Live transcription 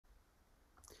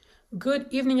Good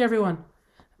evening, everyone.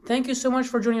 Thank you so much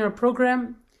for joining our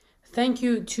program. Thank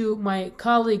you to my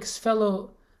colleagues,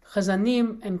 fellow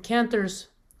Hazzanim and Cantors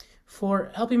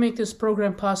for helping make this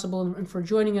program possible and for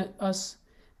joining us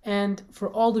and for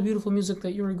all the beautiful music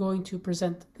that you are going to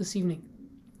present this evening.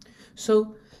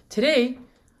 So today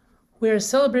we are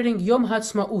celebrating Yom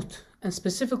Haatzmaut, and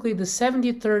specifically the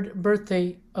 73rd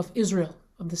birthday of Israel,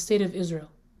 of the state of Israel.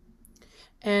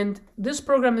 And this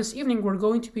program this evening, we're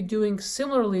going to be doing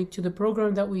similarly to the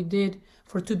program that we did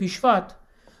for Tu B'Shvat,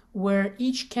 where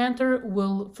each cantor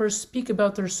will first speak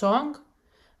about their song,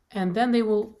 and then they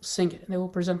will sing it, and they will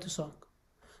present the song.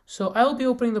 So I will be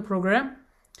opening the program,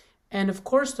 and of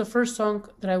course the first song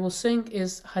that I will sing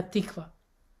is Hatikvah.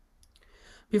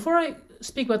 Before I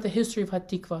speak about the history of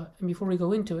Hatikvah, and before we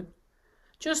go into it,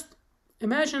 just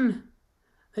imagine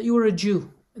that you were a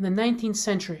Jew in the 19th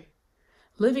century,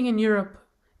 living in Europe,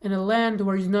 in a land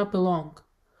where you do not belong,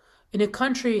 in a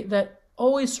country that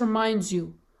always reminds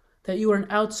you that you are an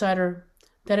outsider,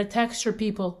 that attacks your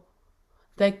people,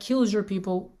 that kills your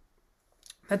people,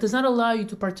 that does not allow you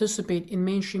to participate in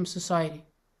mainstream society.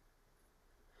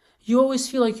 You always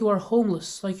feel like you are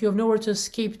homeless, like you have nowhere to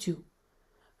escape to.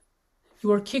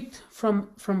 You are kicked from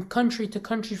country to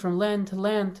country, from land to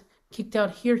land, kicked out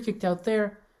here, kicked out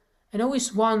there, and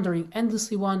always wandering,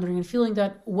 endlessly wandering, and feeling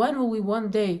that when will we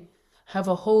one day have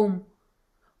a home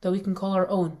that we can call our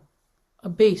own, a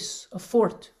base, a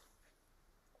fort.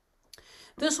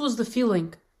 This was the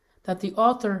feeling that the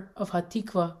author of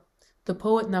Hatikvah, the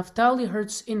poet Naftali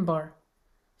Hertz Inbar,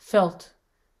 felt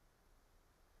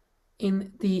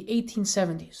in the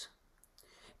 1870s.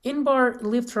 Inbar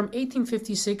lived from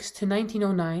 1856 to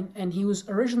 1909, and he was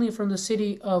originally from the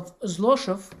city of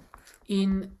Zloshov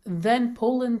in then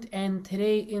Poland and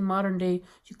today in modern-day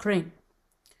Ukraine.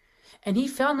 And he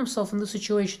found himself in the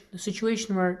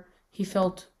situation where he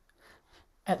felt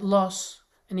at loss,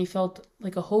 and he felt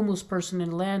like a homeless person in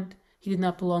a land he did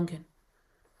not belong in.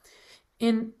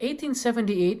 In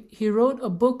 1878, he wrote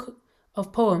a book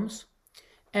of poems,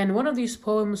 and one of these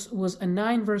poems was a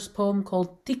 9-verse poem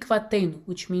called Tikvatenu,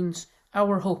 which means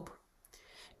our hope.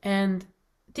 And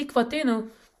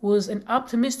Tikvatenu was an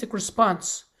optimistic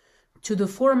response to the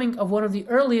forming of one of the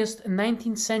earliest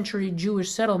 19th century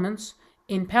Jewish settlements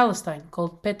in Palestine,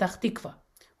 called Petach Tikva,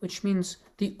 which means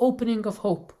the opening of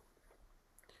hope.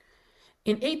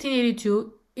 In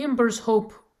 1882, Imber's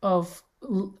hope of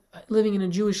living in a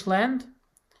Jewish land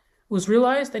was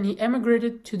realized, and he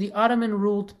emigrated to the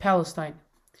Ottoman-ruled Palestine.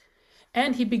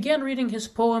 And he began reading his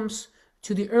poems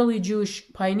to the early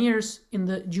Jewish pioneers in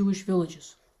the Jewish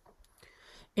villages.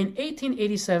 In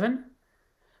 1887,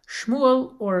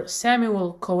 Shmuel or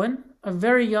Samuel Cohen, a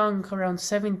very young, around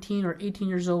 17 or 18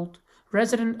 years old,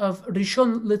 resident of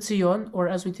Rishon LeZion, or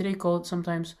as we today call it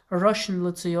sometimes, Russian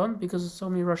LeZion, because of so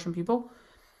many Russian people.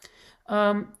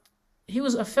 He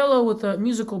was a fellow with a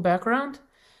musical background,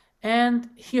 and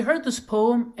he heard this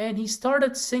poem, and he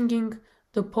started singing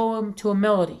the poem to a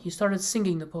melody. He started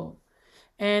singing the poem.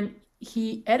 And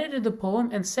he edited the poem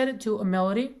and set it to a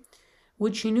melody,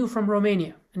 which he knew from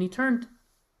Romania. And he turned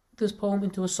this poem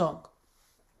into a song.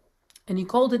 And he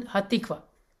called it Hatikvah.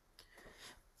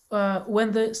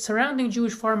 When the surrounding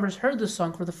Jewish farmers heard the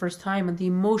song for the first time and the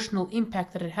emotional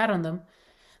impact that it had on them,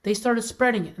 they started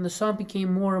spreading it, and the song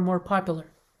became more and more popular.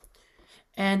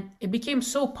 And it became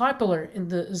so popular in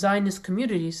the Zionist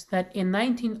communities that in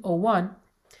 1901,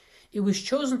 it was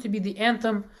chosen to be the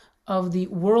anthem of the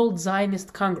World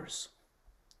Zionist Congress.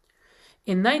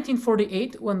 In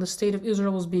 1948, when the State of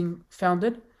Israel was being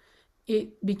founded,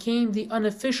 it became the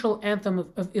unofficial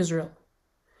anthem of Israel.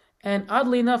 And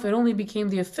oddly enough, it only became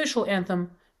the official anthem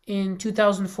in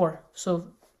 2004, so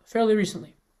fairly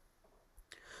recently.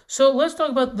 So let's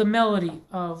talk about the melody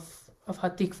of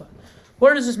Hatikvah.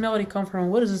 Where does this melody come from?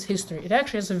 What is its history? It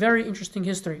actually has a very interesting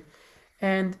history,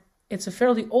 and it's a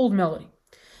fairly old melody.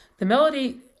 The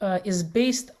melody is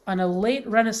based on a late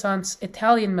Renaissance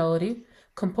Italian melody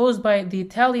composed by the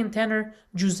Italian tenor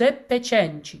Giuseppe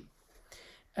Cenci,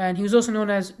 and he was also known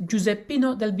as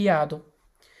Giuseppino del Biado.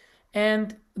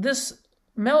 And this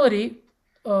melody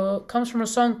comes from a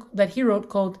song that he wrote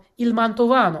called Il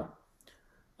Mantovano,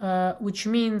 which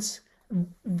means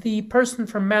the person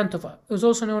from Mantova. It was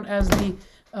also known as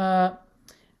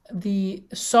the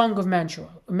Song of Mantua.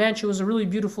 Mantua was a really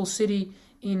beautiful city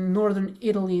in northern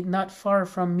Italy, not far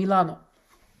from Milano.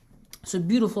 It's a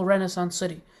beautiful Renaissance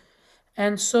city.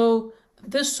 And so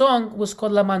this song was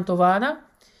called La Mantovana,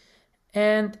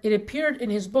 and it appeared in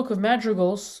his book of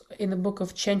madrigals, in the book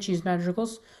of Cenci's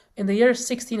madrigals, in the year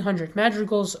 1600.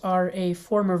 Madrigals are a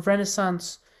form of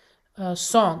Renaissance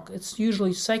song. It's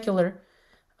usually secular,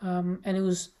 and it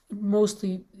was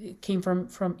mostly it came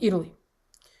from Italy.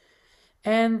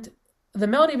 And the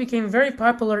melody became very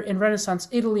popular in Renaissance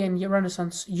Italy and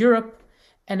Renaissance Europe,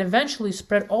 and eventually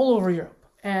spread all over Europe.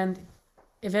 And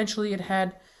eventually it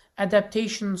had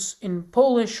adaptations in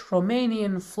Polish,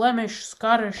 Romanian, Flemish,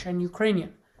 Scottish, and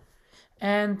Ukrainian.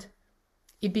 And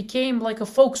it became like a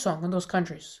folk song in those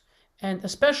countries. And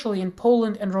especially in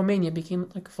Poland and Romania became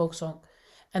like a folk song.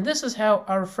 And this is how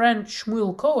our friend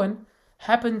Shmuel Cohen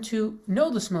happened to know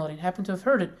this melody, happened to have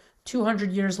heard it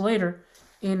 200 years later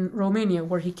in Romania,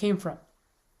 where he came from.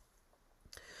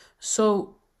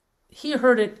 So he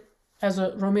heard it as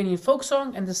a Romanian folk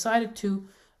song and decided to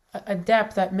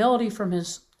adapt that melody from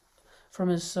his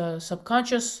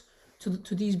subconscious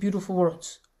to these beautiful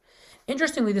words.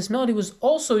 Interestingly, this melody was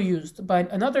also used by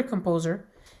another composer,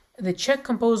 the Czech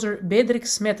composer Bedřich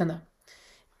Smetana,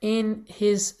 in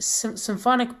his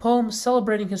symphonic poem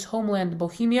celebrating his homeland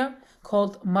Bohemia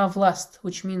called Má vlast,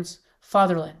 which means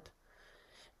fatherland.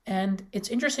 And it's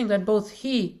interesting that both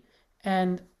he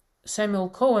and Samuel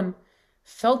Cohen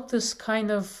felt this kind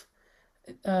of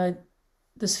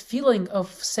this feeling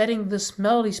of setting this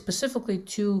melody specifically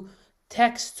to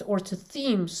text or to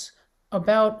themes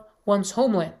about one's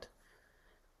homeland.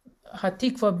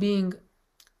 Hatikvah being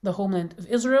the homeland of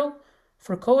Israel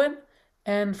for Cohen,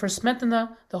 and for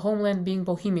Smetana, the homeland being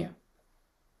Bohemia.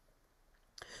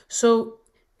 So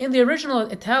in the original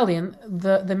Italian,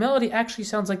 the melody actually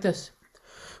sounds like this.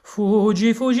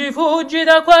 Fuggi, fuggi, fuggi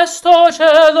da questo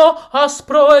cielo,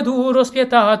 aspro e duro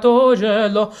spietato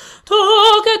gelo. Tu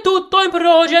che tutto in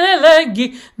progene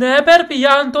leggi, né per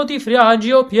pianto ti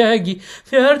frangi o pieghi.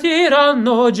 Fier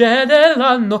tiranno,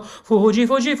 gedellanno, fuggi,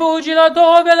 fuggi, fuggi là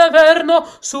dove l'Averno,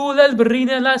 sulle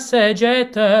brine la segge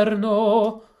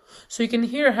eterno. So you can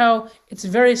hear how it's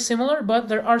very similar, but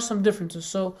there are some differences.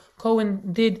 So Cohen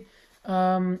did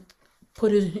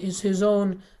put his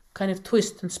own kind of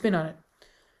twist and spin on it.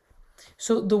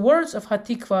 So the words of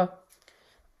Hatikvah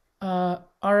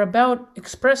are about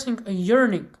expressing a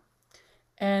yearning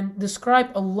and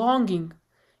describe a longing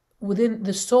within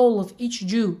the soul of each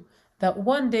Jew that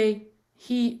one day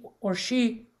he or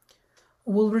she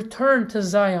will return to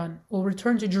Zion, will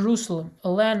return to Jerusalem, a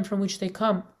land from which they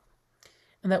come,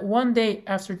 and that one day,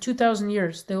 after 2,000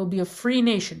 years, there will be a free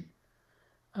nation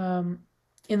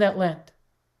in that land.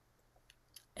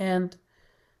 And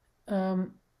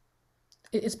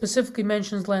it specifically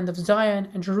mentions land of Zion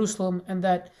and Jerusalem, and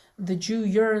that the Jew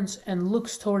yearns and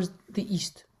looks towards the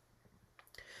east.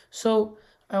 So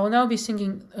I will now be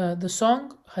singing the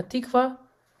song Hatikvah.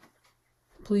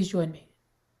 Please join me.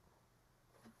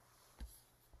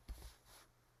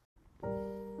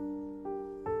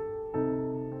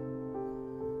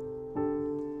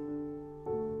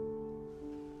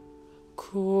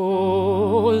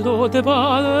 Kol de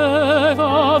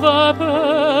baleva vapedima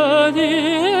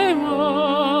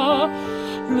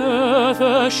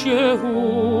nefesh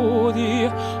Yehudi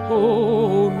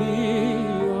homia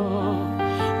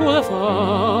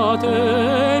ulefate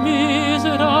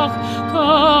mizrach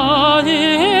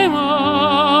kadima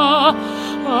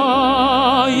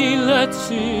ailet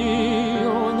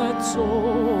Zion et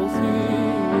Sophia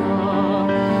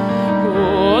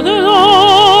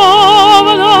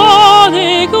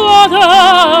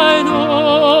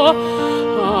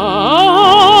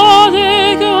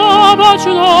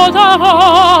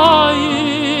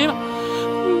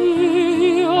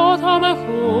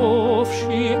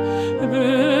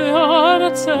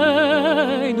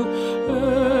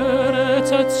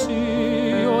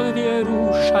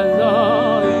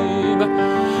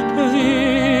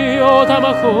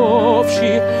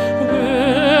חופשי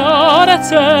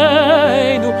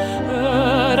בארצנו,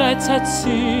 ארץ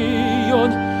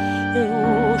ציון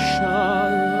ירושלים.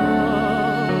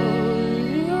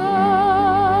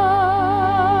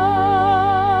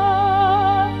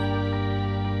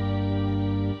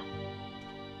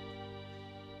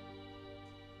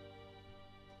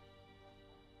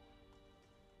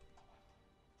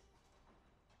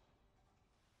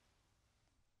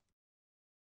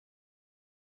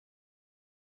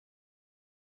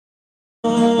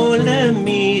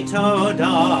 Olemi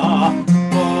toda,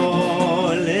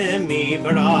 olemi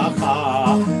bracha,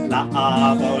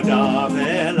 la-avodah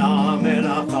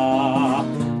ve'la-melacha,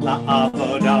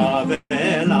 la-avodah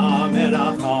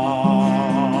ve'la-melacha.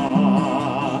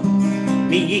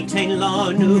 Mi yitain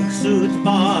lanu ksut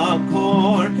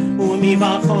bakor, umi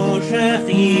bachoshech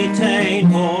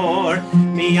yitain or,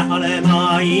 mi ya'ale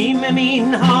mayim min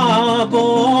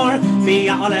habor, mi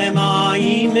ya'ale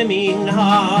mayim min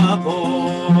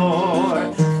habor.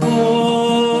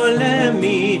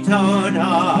 Olemi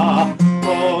toda,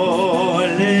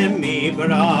 olemi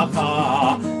bracha,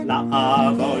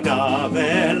 la-avodah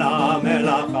ve'la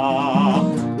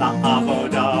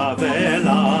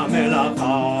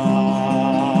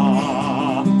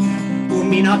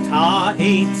מן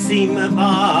העצים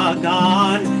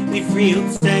בגן, הפריעו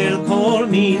צל כל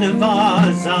מין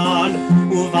וזן,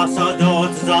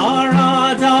 ובשדות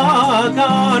זרע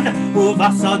דגן,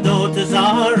 ובשדות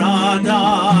זרע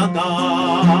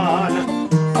דגן.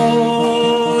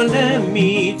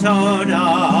 למי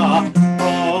תודה,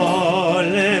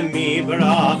 למי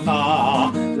ברכה,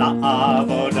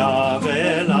 לעבודה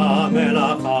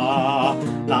ולמלאכה,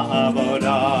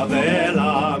 לעבודה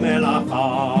ולמלאכה.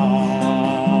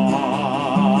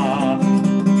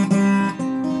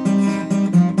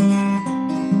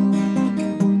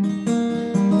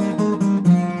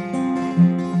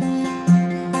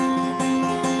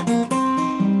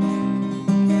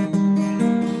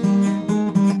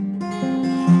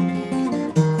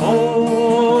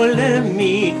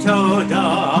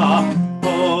 תודה,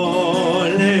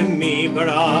 למי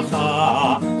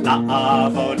ברכה,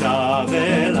 לעבודה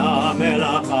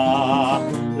ולמלאכה,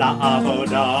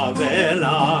 לעבודה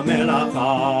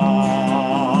ולמלאכה.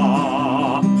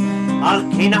 על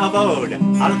כן נעבוד,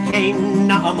 על כן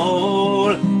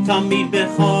נעמול, תמיד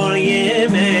בכל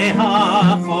ימי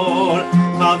החול,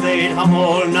 כבד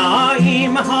העול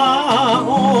נעים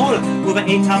העול,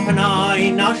 ובעת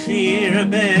הפנאי נשיר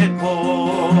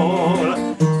בקול.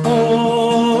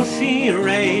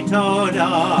 שירי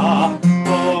תודה,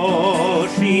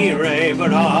 שירי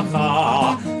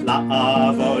ברכה,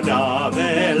 לעבודה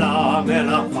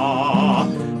ולמלאכה,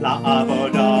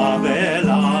 לעבודה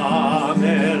ולמלאכה.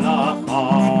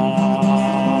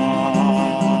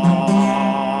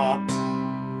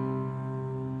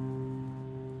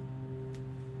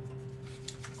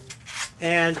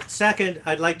 And second,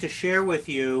 I'd like to share with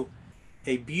you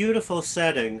a beautiful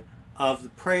setting of the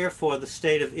prayer for the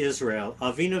state of Israel,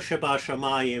 Avinu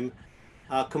Shebashamayim,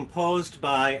 composed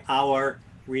by our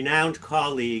renowned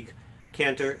colleague,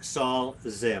 Cantor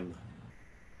Zim.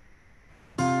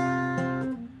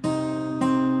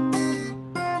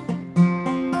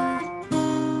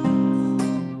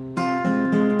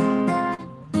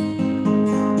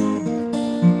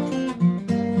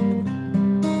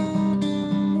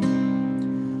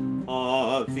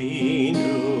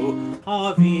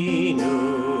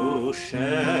 Avinu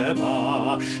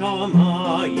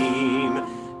Shebashamayim,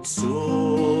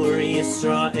 Tzur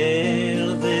Yisrael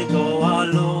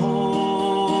v'goalo.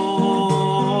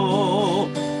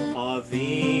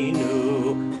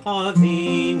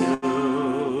 Avinu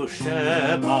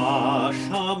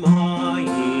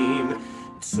Shebashamayim,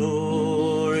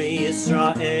 Tzur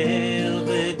Yisrael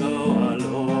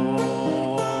v'goalo.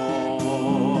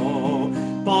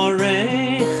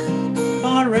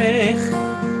 Barech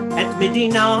et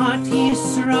Medinat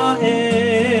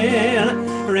Yisrael,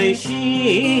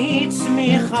 Reshit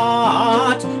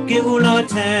Tzmichat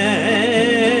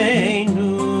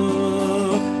Geulatenu,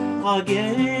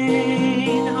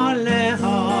 Again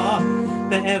Aleha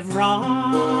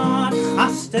Be'evrat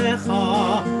Chastecha,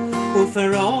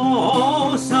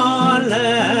 Uferos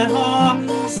Aleha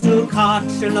Sukat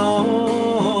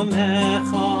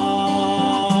Shalomecha.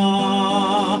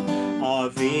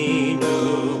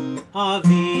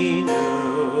 Avinu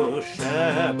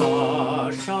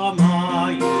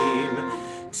Shebashamayim,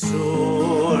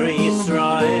 Tzur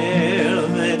Yisrael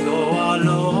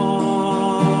v'goalo.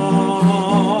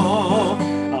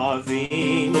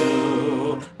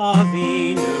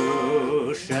 Avinu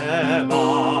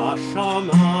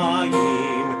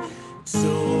Shebashamayim,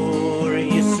 Tzur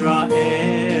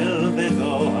Yisrael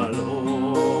v'goalo.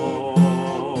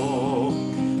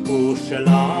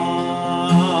 Ushalach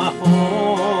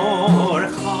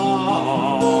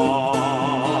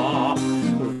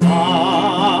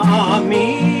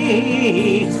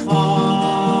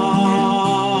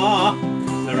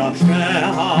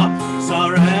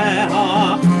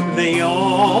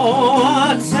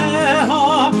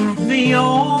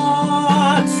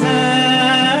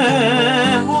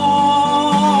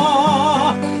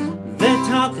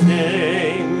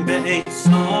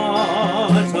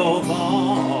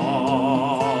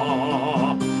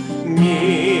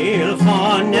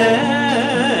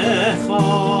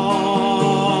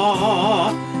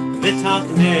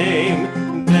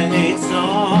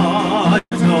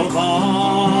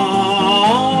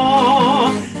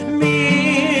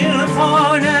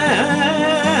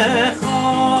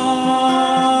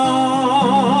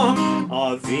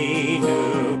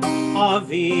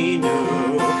Avinu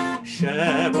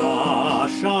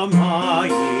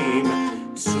Shebashamayim,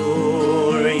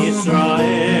 Tzur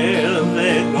Yisrael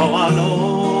v'goalo.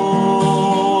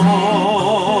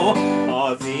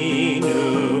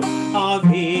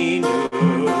 Avinu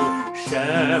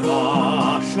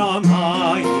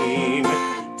Shebashamayim,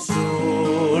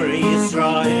 Tzur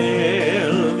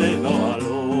Yisrael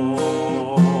v'goalo.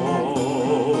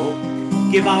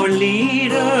 Give our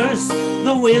leaders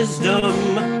the wisdom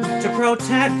to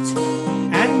protect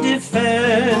and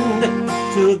defend,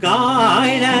 to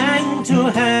guide and to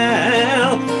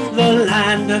help the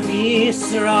land of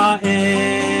Israel.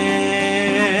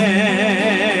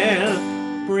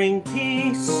 Bring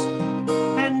peace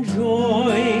and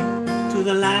joy to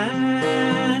the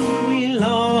land we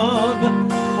love.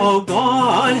 Oh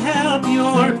God, help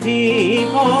your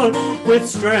people with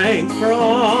strength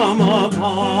from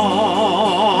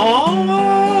above.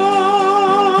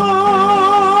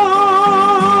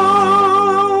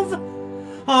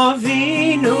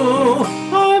 Avinu,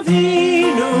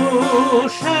 Avinu,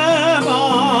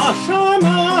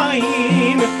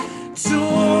 Shebashamayim,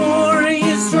 Tzur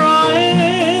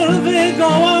Yisrael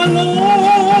v'goalo.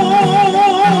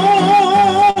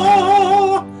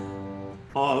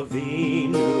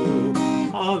 Avinu,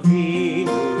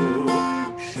 Avinu,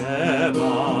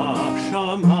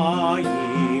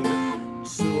 Shebashamayim,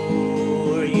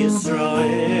 Tzur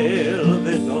Yisrael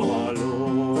v'goalo.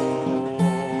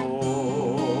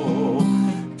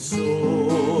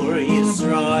 Tzur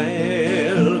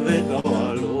Yisrael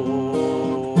v'goalo.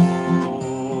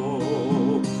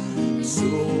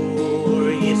 Tzur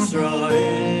Yisrael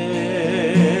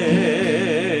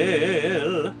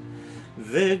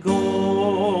v'goalo.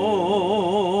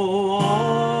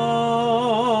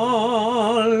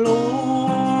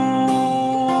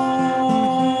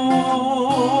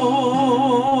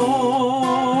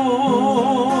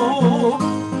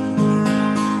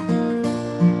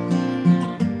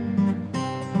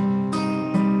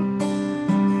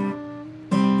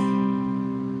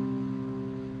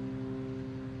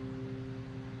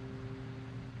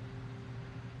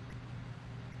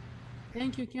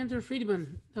 Thank you, Cantor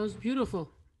Freedman. That was beautiful.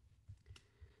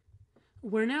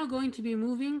 We're now going to be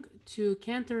moving to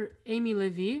Cantor Amy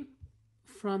Levy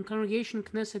from Congregation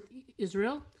Knesset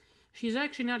Israel. She's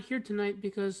actually not here tonight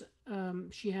because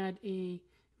she had a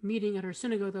meeting at her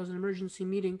synagogue. That was an emergency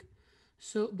meeting.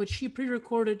 But she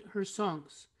pre-recorded her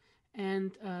songs,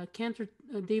 and Cantor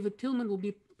David Tilman will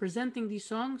be presenting these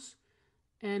songs,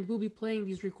 and we'll be playing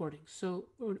these recordings. So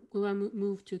we'll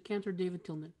move to Cantor David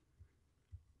Tilman.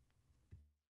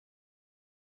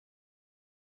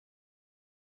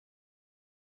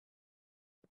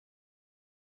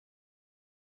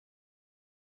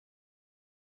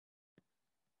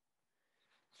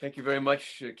 Thank you very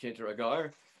much, Cantor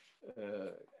Agar.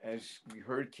 As we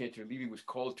heard, Cantor Levy was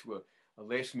called to a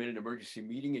last-minute emergency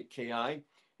meeting at KI,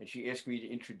 and she asked me to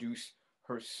introduce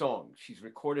her songs. She's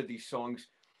recorded these songs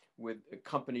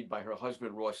accompanied by her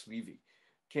husband, Ross Levy.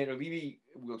 Cantor Levy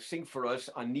will sing for us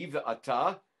Ani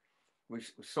Ve'ata, which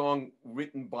is a song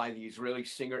written by the Israeli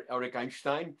singer Arik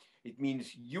Einstein. It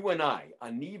means you and I,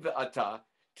 Ani Ve'ata,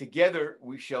 together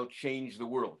we shall change the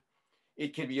world.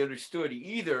 It can be understood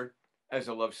either as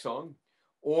a love song,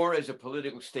 or as a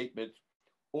political statement,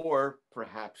 or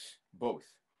perhaps both.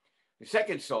 The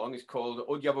second song is called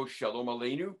Od Yavo Shalom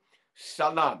Aleinu,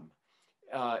 Salam.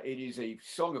 It is a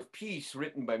song of peace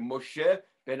written by Moshe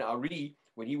ben Ari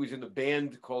when he was in the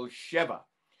band called Sheva.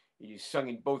 It is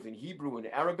sung both in Hebrew and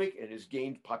Arabic and has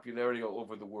gained popularity all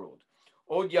over the world.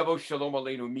 Od Yavo Shalom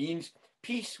Aleinu means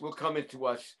peace will come into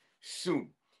us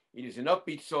soon. It is an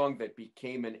upbeat song that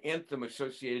became an anthem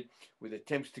associated with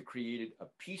attempts to create a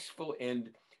peaceful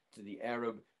end to the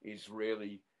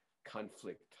Arab-Israeli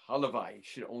conflict. Hallelujah, it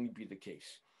should only be the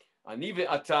case. Ani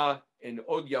Ve'ata and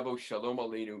Od Yavo Shalom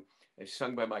Aleinu, as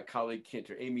sung by my colleague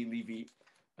Cantor Amy Levy,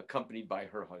 accompanied by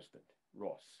her husband,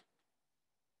 Ross.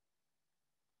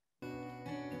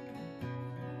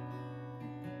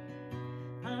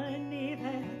 Ani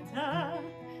Ve'ata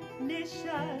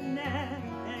nishanet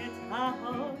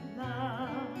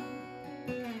ha'olam,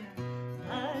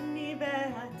 Ani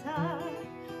Ve'ata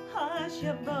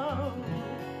ha'shavot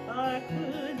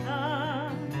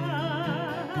ba'kulam,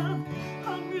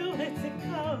 Amru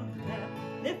etzekot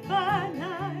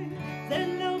lefanai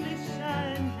zelo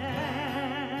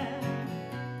mishanet,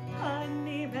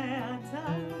 Ani Ve'ata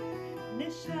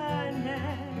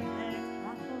nishanet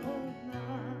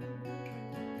ha'olam.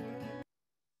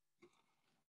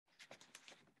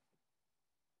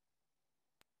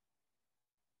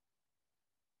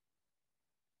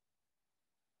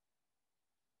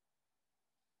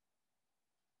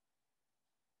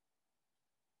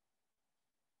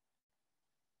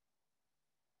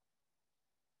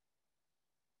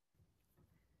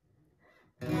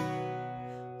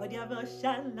 Od Yavo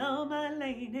Shalom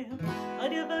Aleinu,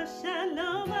 Od Yavo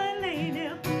Shalom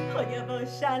Aleinu, Od Yavo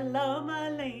Shalom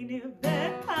Aleinu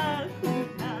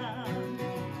ve'hakulam,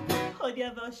 Od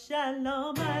Yavo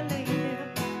Shalom Aleinu,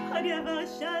 Od Yavo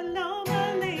Shalom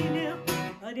Aleinu,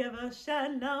 Od Od Yavo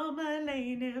Shalom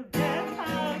Aleinu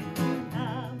ve'al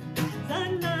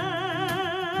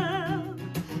Salam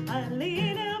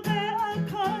Aleinu ve'al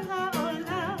kol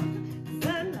ha'olam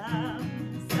Salam,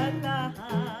 salam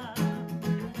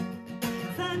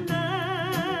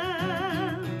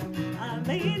Salam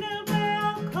Aleinu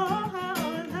ve'al kol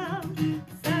ha'olam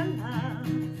Salam,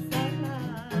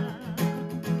 salam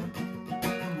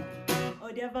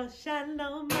Od Yavo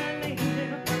Shalom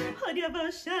Aleinu Od Yavo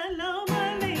Shalom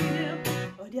Aleinu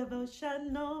Od Yavo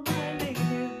Shalom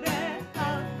Aleinu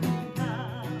ve'al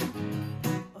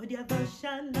Od Yavo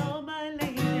Shalom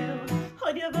Aleinu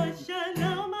Od Yavo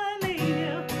Shalom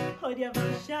Aleinu Od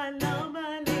Yavo Shalom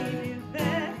Aleinu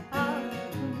ve'al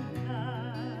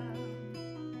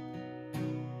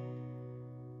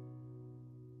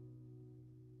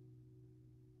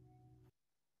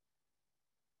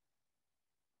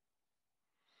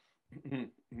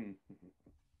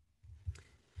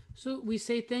So we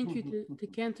say thank you to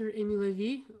Cantor Amy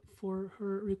Levy for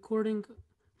her recording,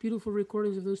 beautiful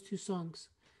recordings of those two songs.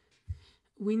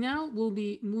 We now will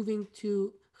be moving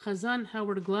to Hazzan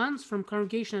Howard Glanz from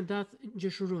Congregation Adat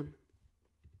Jeshurun.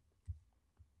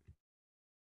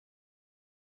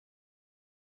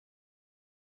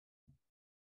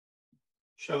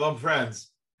 Shalom,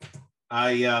 friends.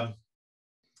 I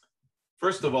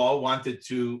first of all wanted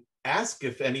to ask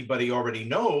if anybody already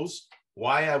knows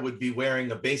why I would be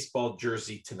wearing a baseball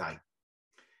jersey tonight.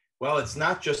 Well, it's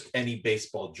not just any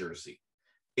baseball jersey.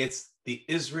 It's the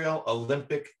Israel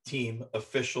Olympic Team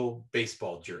official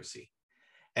baseball jersey.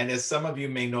 And as some of you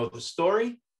may know the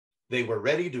story, they were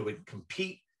ready to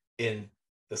compete in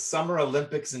the Summer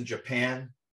Olympics in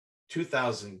Japan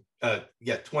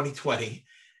 2020.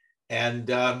 And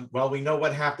well, we know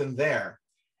what happened there.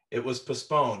 It was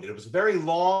postponed. It was a very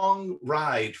long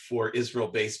ride for Israel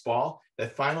baseball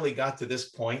that finally got to this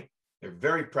point. They're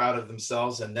very proud of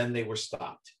themselves, and then they were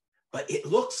stopped. But it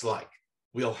looks like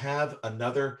we'll have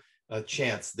another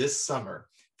chance this summer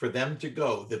for them to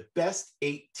go, the best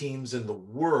 8 teams in the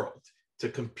world, to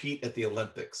compete at the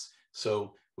Olympics.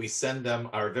 So we send them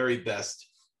our very best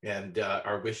and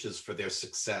our wishes for their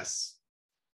success.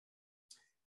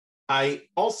 I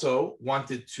also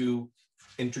wanted to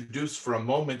introduce for a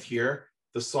moment here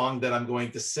the song that I'm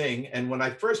going to sing. And when I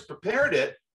first prepared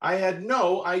it, I had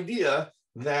no idea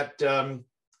that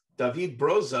David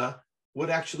Broza would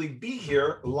actually be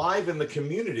here live in the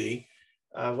community.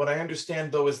 What I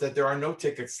understand, though, is that there are no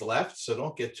tickets left, so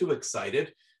don't get too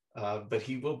excited. But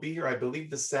he will be here, I believe,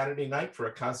 this Saturday night for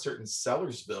a concert in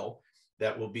Sellersville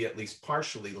that will be at least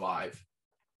partially live.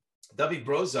 David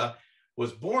Broza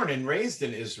was born and raised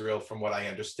in Israel, from what I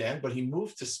understand, but he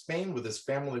moved to Spain with his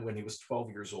family when he was 12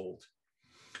 years old.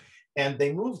 And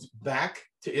they moved back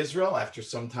to Israel after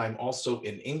some time also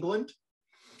in England.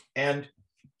 And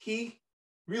he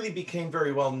really became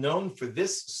very well known for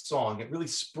this song. It really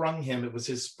sprung him. It was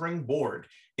his springboard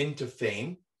into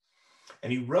fame.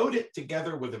 And he wrote it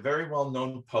together with a very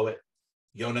well-known poet,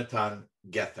 Yonatan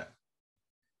Gethen.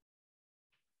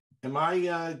 Am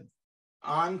I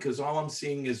on? Because all I'm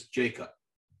seeing is Jacob.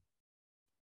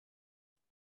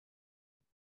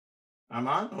 I'm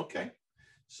on? Okay.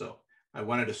 So I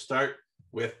wanted to start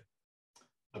with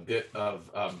a bit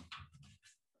of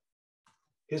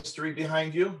history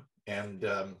behind you and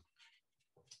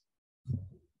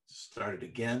start it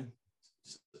again.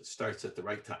 It starts at the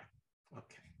right time.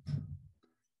 Okay.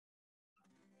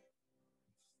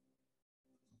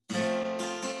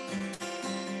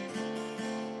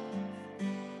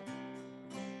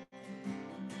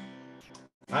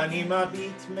 אני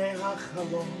מביט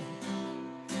מהחלום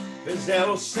וזה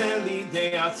עושה לי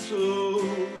די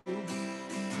עצוב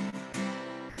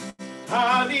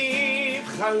האביב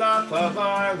חלף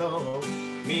עבר לו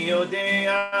מי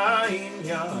יודע אם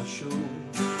ישוב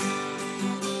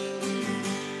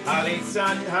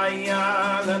הליצן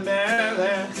היה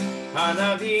למלך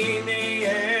הנביא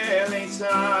נהיה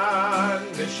ליצן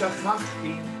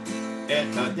ושכחתי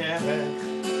את הדרך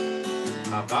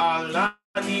אבל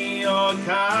אני עוד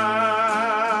כאן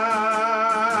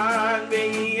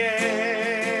ויהיה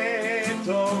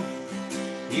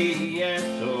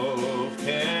טוב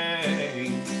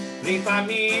כן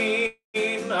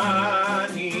לפעמים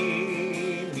אני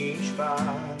נשבר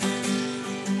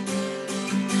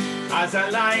אז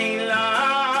הלילה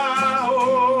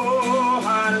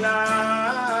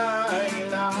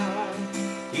הלילה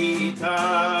איתך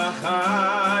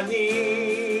אני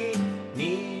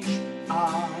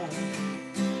נשאר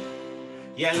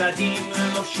ילדים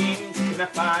לובשים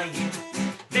כנפיים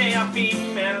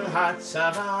ועפים אל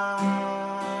הצבא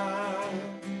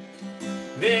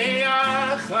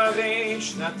ואחרי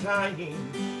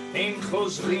שנתיים הם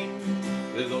חוזרים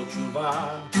ללא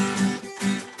תשובה.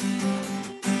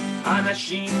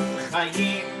 אנשים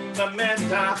חיים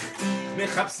במתח,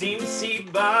 מחפשים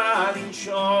סיבה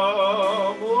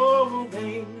לנשום,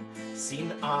 ובין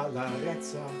שנאה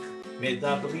לרצח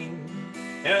מדברים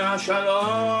אל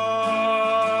השלום.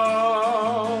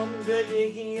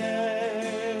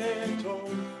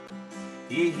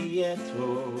 ויהיה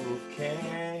טוב,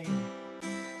 כן,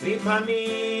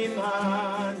 לפעמים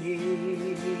אני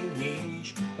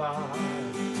נשבר,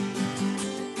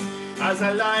 אז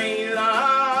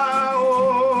הלילה,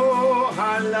 או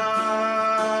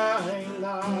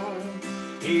הלילה,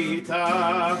 איתך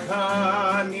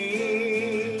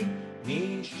אני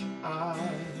נשאר.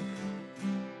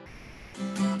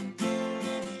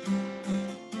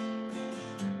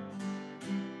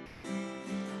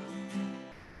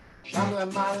 שם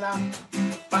למעלה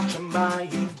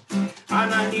בשמיים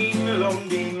עננים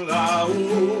לומדים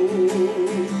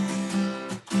לעוף,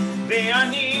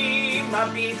 ואני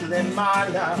מביט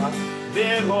למעלה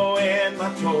ורואה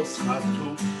מטוס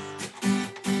חטוף.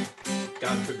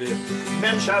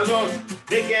 ממשלות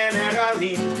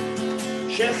וגנרלים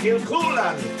שחילקו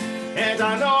לנו את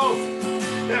הנוף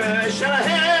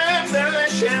שלהם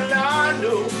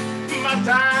ושלנו,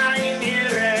 מתי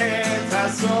נראה את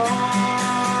הסוף?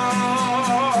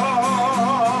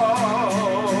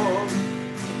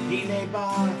 הנה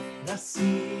בא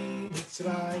נשיא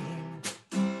מצרים,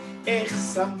 איך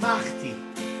שמחתי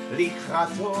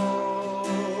לקראתו,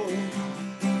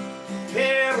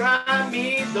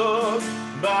 פירמידות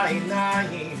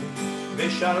בעיניים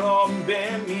ושלום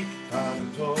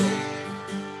במתפרתו.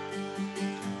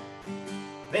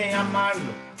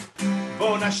 ואמרנו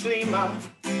בוא נשלימה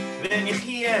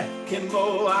ונחיה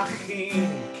כמו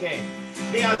אחים, כן,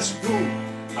 ואז הוא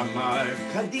אמר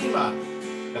קדימה,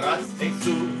 רץ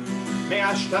תצאו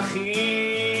מהשטחים,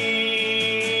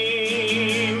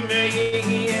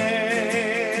 ויהיה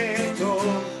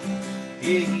טוב,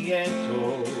 יהיה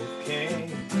טוב, כן,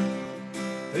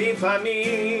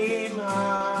 לפעמים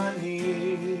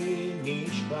אני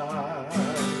נשבר,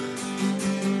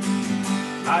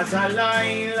 אז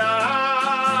הלילה,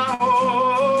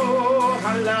 או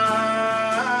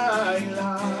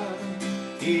הלילה,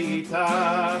 איתך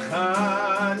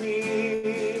אני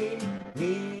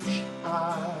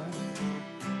נשאר.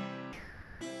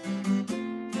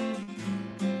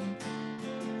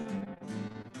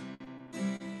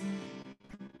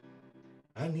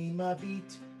 אני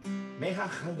מביט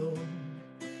מהחלון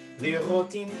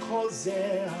לראות אם כל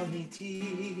זה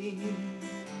אמיתי,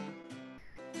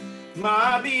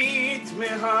 מביט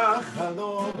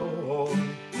מהחלון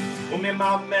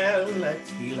ומממל את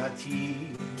תפילתי.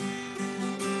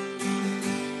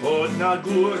 עוד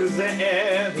נגור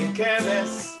זאב עם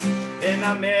כבש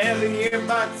ונמר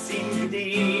ירבץ עם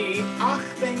גדי, אך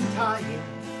בינתיים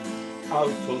אל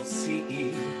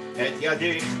תוציאי את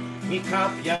ידך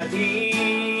מכף ידי.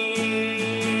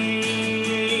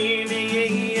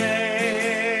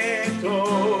 ויהיה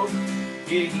טוב,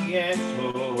 יהיה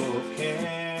טוב,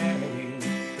 כן,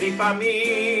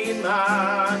 לפעמים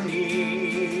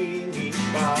אני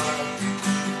נשבר,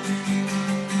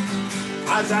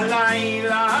 אז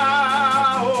הלילה,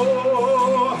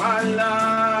 או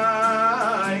הלילה,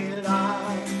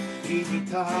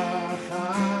 איתך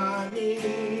אני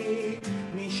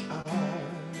נשאר.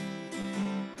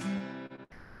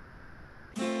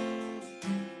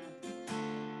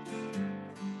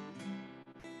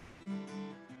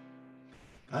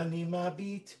 אני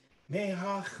מביט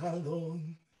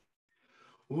מהחלון,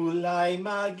 אולי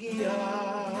מגיע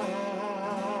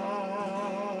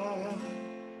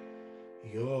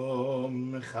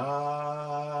יום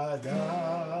חדש.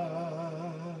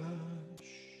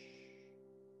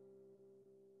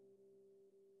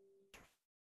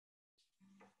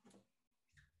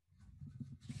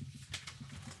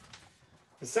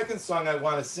 The second song I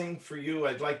want to sing for you,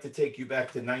 I'd like to take you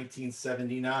back to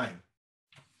 1979.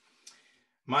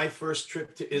 My first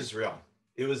trip to Israel.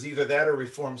 It was either that or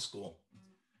reform school.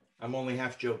 I'm only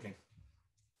half joking.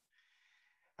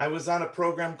 I was on a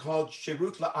program called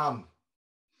Shirut La'am.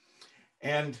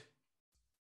 And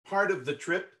part of the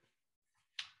trip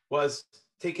was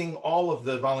taking all of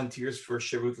the volunteers for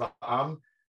Shirut La'am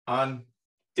on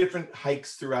different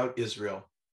hikes throughout Israel.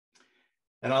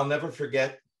 And I'll never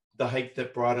forget the hike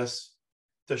that brought us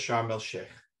to Sharm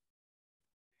el-Sheikh,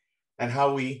 and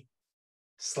how we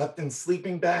slept in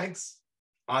sleeping bags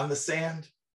on the sand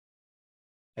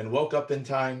and woke up in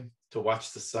time to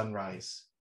watch the sunrise.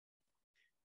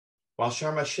 While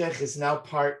Sharm el-Sheikh is now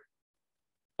part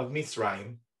of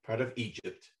Mitzrayim, part of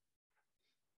Egypt,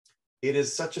 it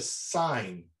is such a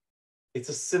sign, it's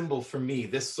a symbol for me,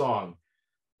 this song,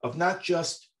 of not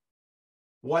just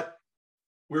what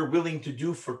we're willing to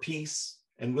do for peace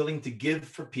and willing to give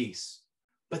for peace,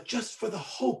 but just for the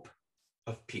hope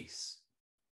of peace.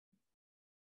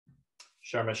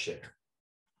 Sharm Sheikh.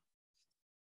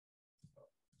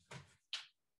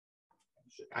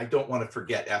 I don't want to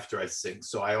forget after I sing,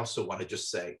 so I also want to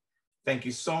just say thank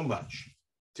you so much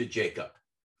to Jacob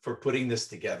for putting this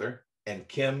together, and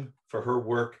Kim for her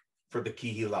work for the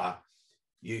Kihila.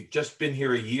 You've just been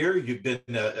here a year. You've been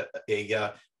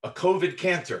a COVID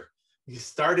cantor. You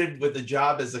started with the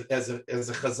job as a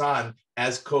Hazzan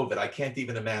as COVID. I can't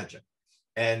even imagine.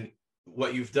 And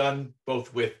what you've done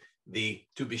both with the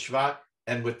Tu B'Shvat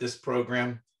and with this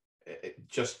program,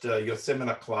 just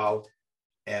Yosemite Klal,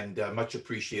 and much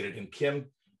appreciated. And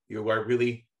Kim, you are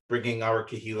really bringing our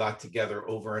Kehillah together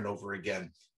over and over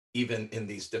again, even in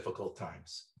these difficult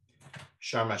times.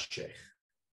 Sharm Sheikh.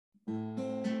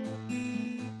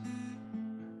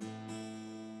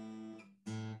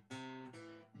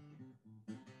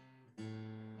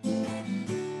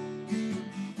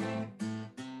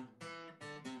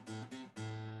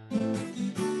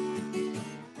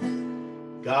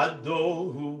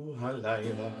 Gadol hu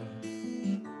halayla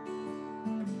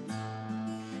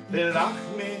velach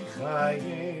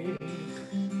mechayech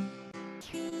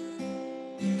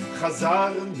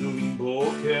Chazarnu min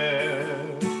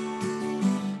boker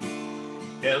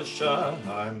el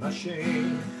Sharm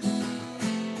Sheikh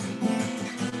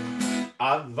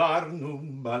Avarnu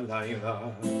balayla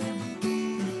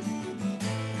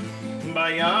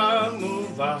bayam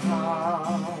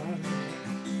uvahar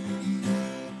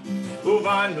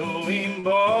ובאנו עם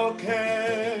בוקר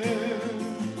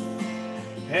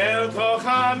אל תוך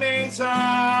המיצר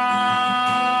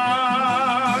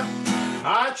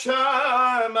עד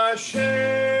שארם השייח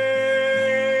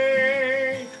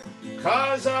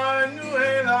חזרנו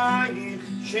אלייך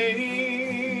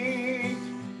שנית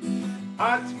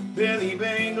את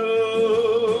בליבנו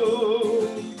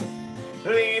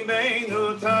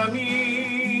ליבנו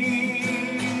תמיד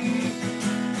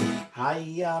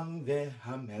הים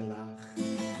והמלח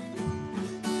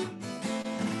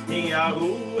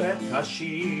ירו את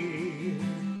השיר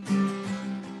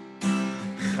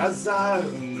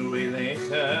חזרנו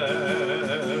אליכם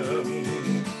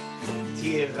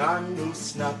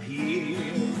טירנוס נפיר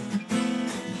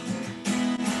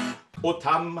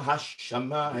אותם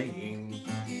השמיים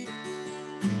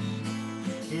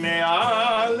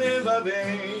מעל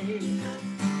לבבך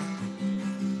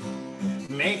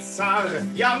מצר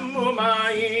ים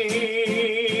ומים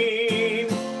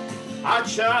עד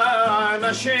שארם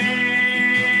השייח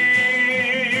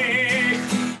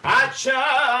עד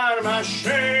שארם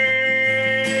השייח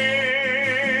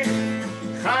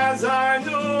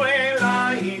חזרנו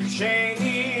אלייך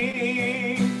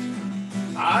שנית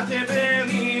את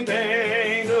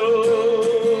בליבנו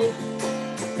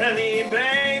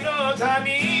בליבנו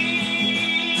תמיד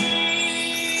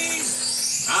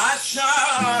עד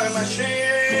שארם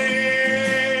השייח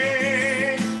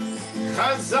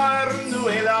חזרנו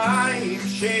אלייך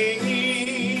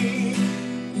שנית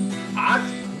את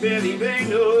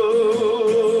בליבנו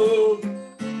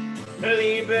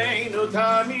ליבנו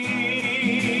תמיד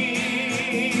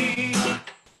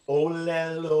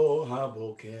עולה לו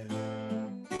הבוקר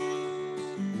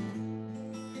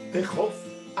בחוף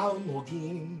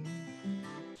אלמוגים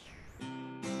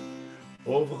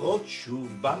עוברות שוב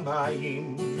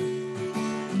במים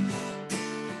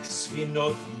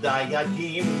ספינות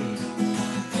דייגים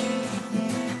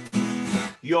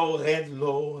יורד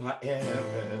לו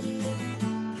הערב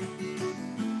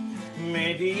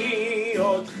מביא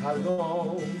עוד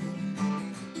חלום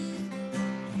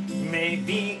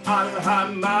מביא על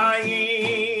המים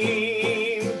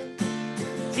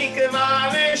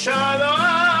תקווה ושלום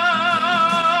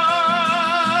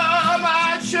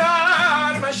עד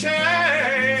שארם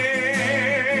השייח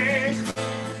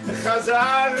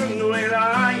חזרנו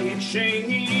אלייך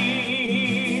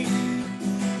שנית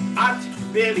את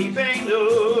בליבנו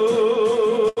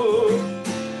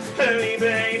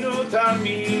ליבנו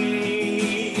תמיד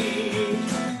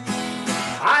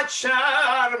עד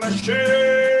שארם השייח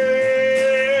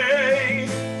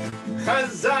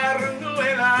חזרנו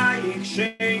אלייך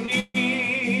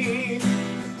שנית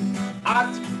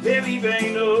את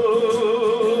בליבנו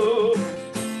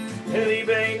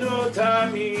ליבנו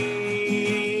תמיד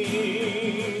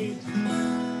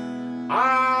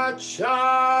עד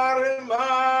שארם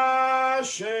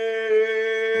השייח.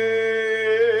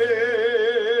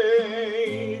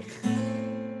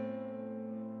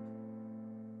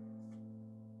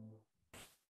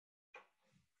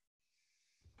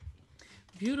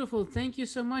 Beautiful. Thank you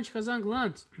so much, Hazzan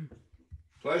Glantz.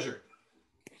 Pleasure.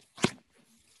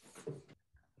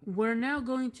 We're now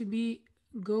going to be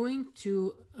going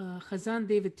to Hazzan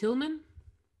David Tilman,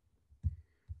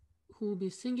 who will be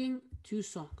singing 2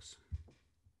 songs.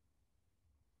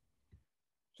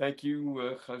 Thank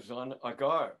you, Hazzan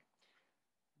Agar.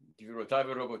 Gvirotai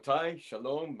v'robotai,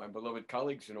 Shalom, my beloved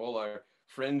colleagues and all our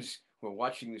friends who are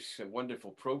watching this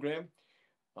wonderful program.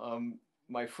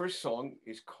 My first song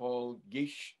is called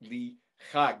Yesh Li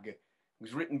Chag. It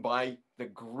was written by the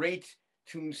great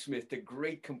tunesmith, the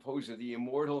great composer, the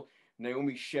immortal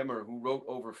Naomi Shemer, who wrote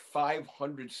over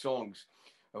 500 songs,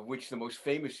 of which the most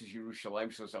famous is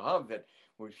Yerushalayim Shel Zahav, that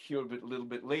we'll hear a little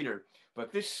bit later.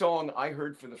 But this song I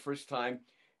heard for the first time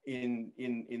in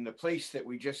the place that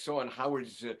we just saw in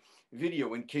Howard's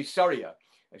video in Caesarea,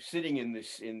 sitting in the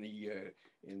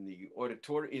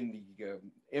auditorium, in the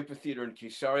amphitheater in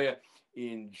Caesarea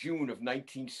in June of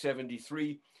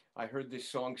 1973. I heard this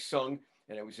song sung,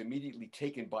 and I was immediately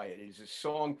taken by it. It is a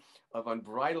song of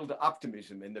unbridled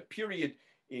optimism, and the period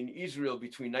in Israel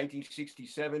between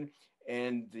 1967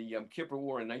 and the Yom Kippur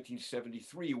War in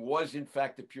 1973 was in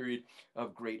fact a period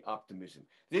of great optimism.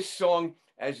 This song,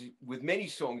 as with many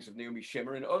songs of Naomi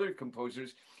Shemer and other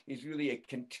composers, is really a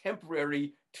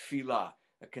contemporary tefillah,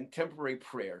 a contemporary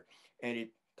prayer, and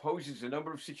it poses a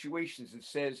number of situations. It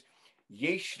says,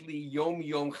 Yesh li yom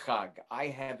yom chag, I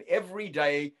have every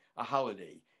day a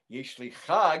holiday. Yesh li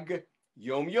chag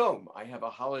yom yom, I have a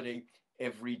holiday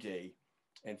every day.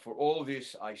 And for all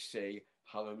this I say,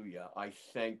 Hallelujah, I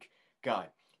thank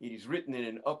God. It is written in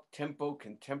an up-tempo,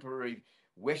 contemporary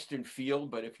Western feel,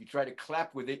 but if you try to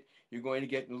clap with it, you're going to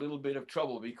get in a little bit of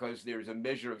trouble because there's a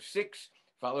measure of 6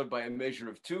 followed by a measure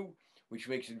of 2, which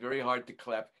makes it very hard to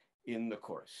clap in the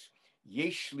chorus.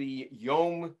 Yesh li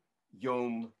yom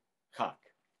yom chag.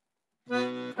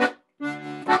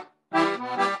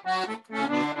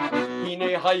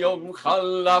 Hine hayom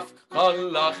chalaf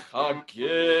chalach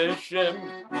hageshem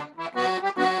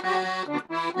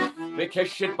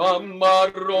וקשת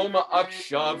במרום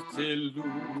עכשיו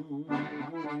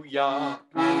תלויה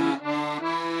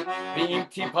ואם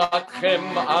טיפתכם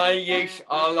היש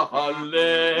על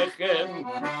הלחם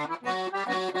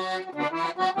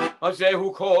אז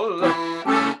זהו כל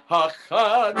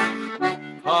החג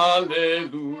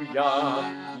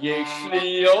הללויה יש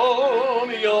לי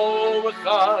יום יום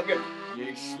חג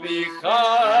יש לי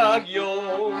חג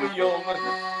יום יום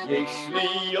יש לי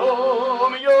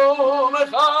יום יום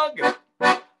חג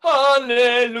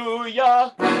הללויה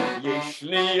יש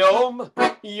לי יום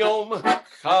יום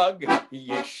חג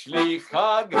יש לי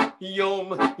חג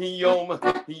יום יום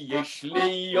יש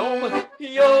לי יום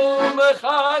יום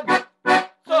חג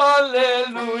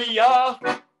הללויה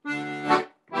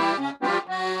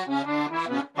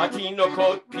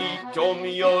התינוקות פתאום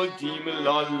יודעים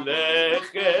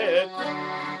ללכת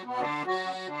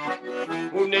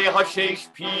ובני השש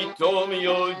פתאום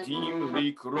יודעים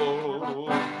לקרוא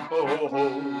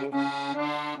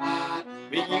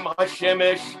ואם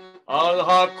השמש על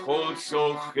הכל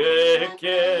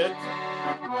שוחקת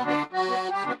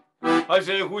אז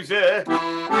זהו זה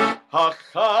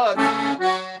החג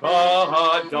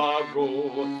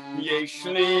בהדגו יש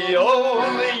לי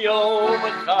יום יום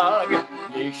חג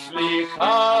יש לי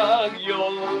חג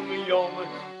יום יום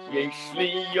יש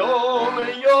לי יום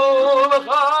יום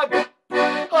חג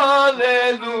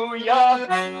הללויה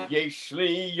יש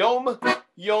לי יום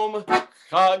יום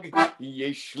חג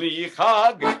יש לי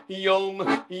חג יום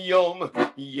יום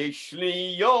יש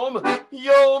לי יום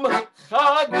יום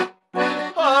חג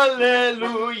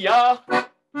הללויה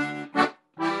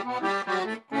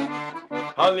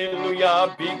הללויה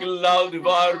בגלל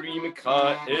דברים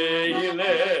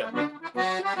כאלה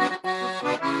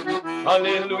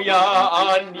הללויה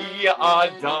אני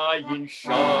עדיין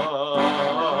שר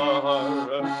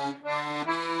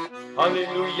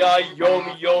הללויה יום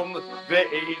יום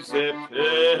ואיזה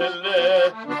פלא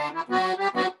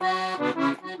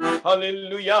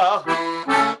הללויה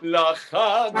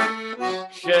לחג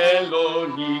שלא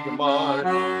נגמר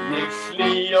יש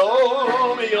לי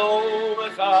יום יום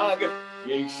חג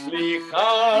יש לי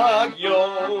חג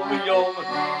יום יום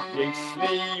יש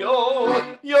לי יום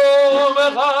יום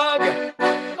חג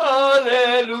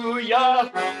הללויה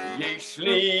יש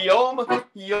לי יום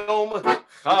יום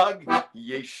חג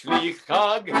יש לי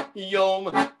חג יום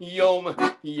יום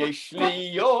יש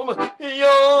לי יום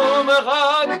יום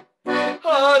חג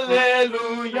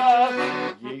הללויה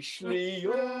יש לי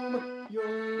יום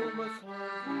יום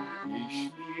חג יש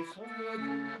לי חג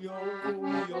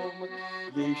יום יום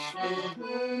יש לי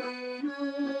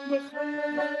יום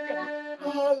חג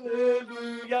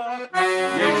הללויה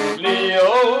יש לי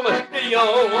יום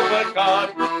יום חג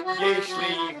יש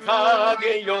לי חג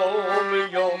יום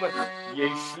יום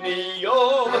יש לי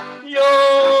יום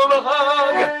יום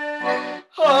חג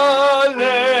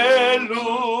Hallelujah.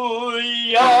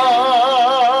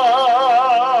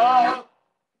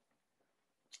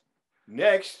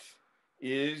 Next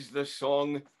is the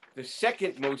song, the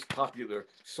second most popular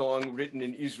song written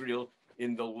in Israel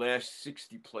in the last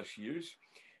 60 plus years.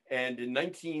 And in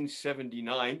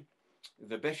 1979,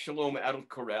 the Beth Shalom Adult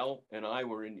Chorale and I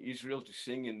were in Israel to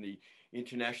sing in the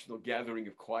International Gathering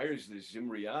of Choirs, the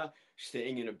Zimriah,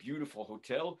 staying in a beautiful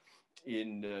hotel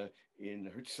in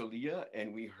Herzliya.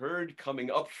 And we heard coming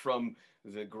up from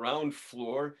the ground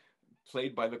floor,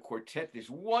 played by the quartet, this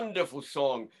wonderful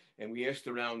song. And we asked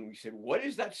around and we said, what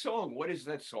is that song? What is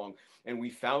that song? And we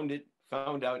found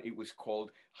out it was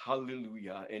called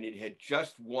Hallelujah. And it had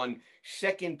just won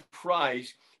second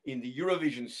prize in the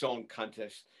Eurovision Song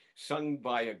Contest, sung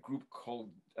by a group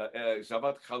called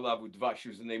Zavat Chalav Udvash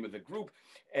was the name of the group.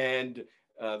 And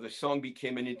the song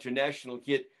became an international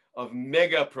hit of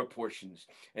mega proportions.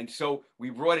 And so we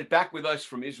brought it back with us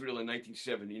from Israel in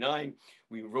 1979.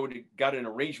 We wrote it, got an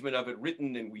arrangement of it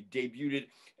written, and we debuted it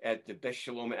at the Beth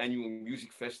Shalom Annual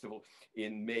Music Festival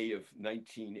in May of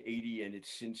 1980, and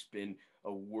it's since been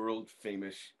a world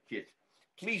famous hit.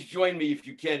 Please join me if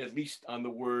you can, at least on the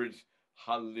words,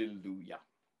 Hallelujah.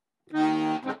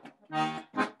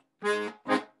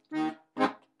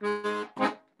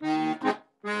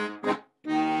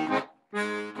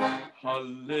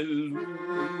 Hallelujah,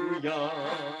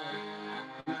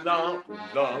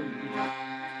 la'olam.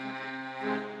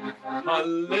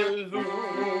 Hallelujah,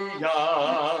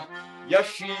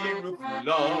 yashiru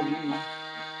kulam.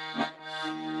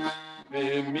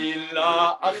 B'mila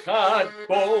achat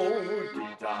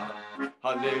bodida,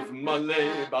 halev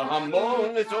maleh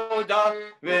b'hamon toda,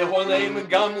 ve'holem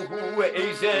gam hu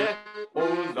eizeh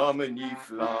olam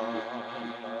nifla.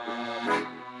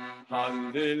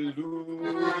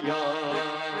 Hallelujah,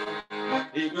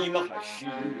 im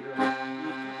Shir.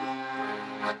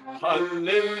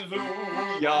 Hallelujah,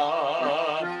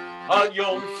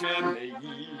 Hayom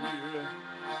Shemeir.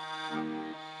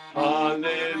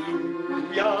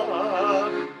 Hallelujah,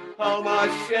 Hama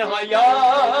Shehaya,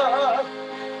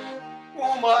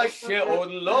 Uma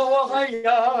She'od Lo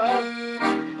Haya.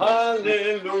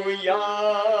 Hallelujah,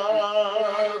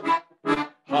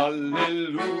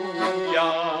 Hallelujah.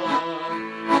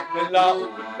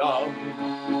 La'olam.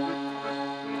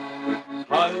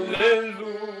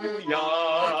 Hallelujah,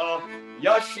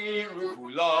 yashiru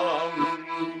kulam.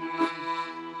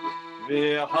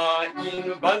 Ve'ha'in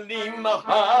balim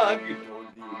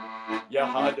ha'gdolim,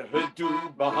 yahadhadu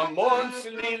b'hamon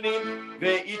slilim,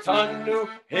 ve'itanu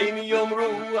hem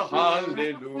yomru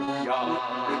hallelujah.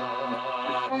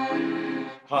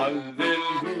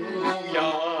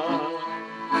 Hallelujah,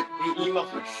 im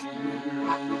Shir.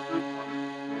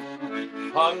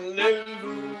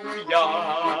 Hallelujah,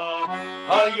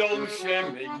 Hayom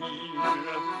Shemeir.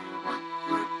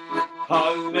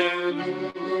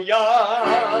 Hallelujah,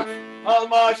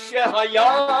 Hama Shehaya,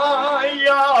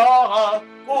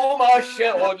 Uma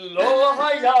She'od Lo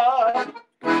Haya.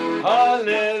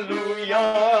 Hallelujah,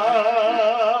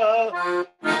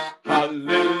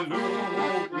 Hallelujah,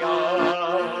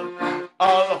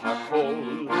 Al Hakol.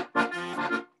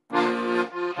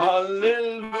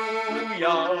 Hallelujah,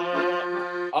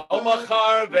 Al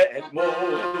Machar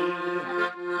ve'etmol.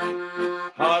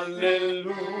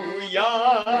 Hallelujah,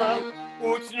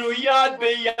 utnu yad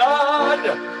beyad,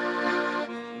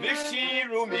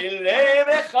 v'shiru milev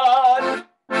echad.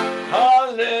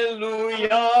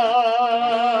 Hallelujah,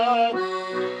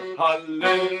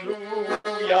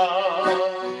 Hallelujah,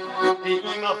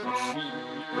 im Shir.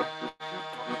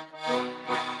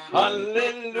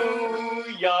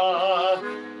 Hallelujah,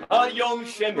 Hayom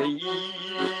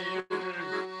Shemeir.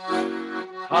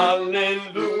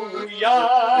 Hallelujah,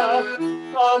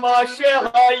 Hama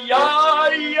Shehaya,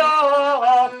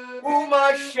 Uma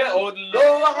She'od Lo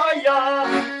Haya.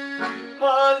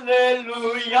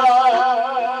 Hallelujah,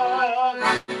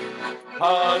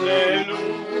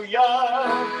 Hallelujah,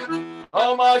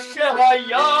 Hama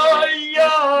Shehaya,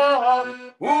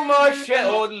 Uma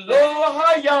She'od Lo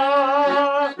Haya.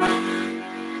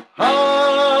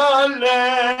 Hallelujah.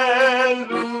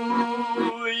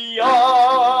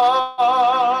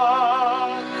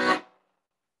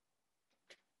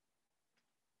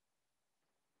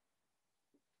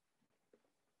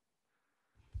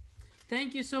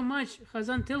 Thank you so much,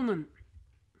 Hazzan Tilman.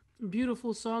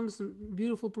 Beautiful songs and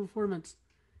beautiful performance.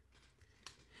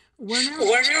 We're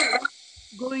now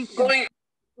going to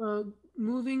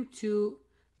moving to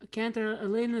Cantor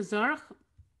Elena Zarkh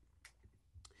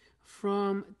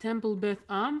from Temple Beth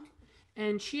Am,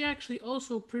 and she actually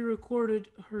also pre-recorded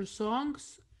her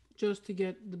songs just to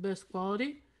get the best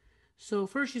quality. So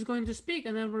first she's going to speak,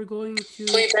 and then we're going to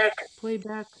play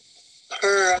back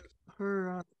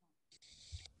her.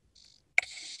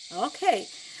 Okay.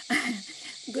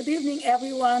 Good evening,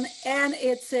 everyone, and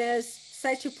it is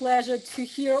such a pleasure to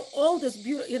hear all this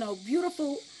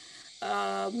beautiful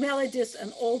melodies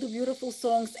and all the beautiful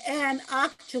songs, and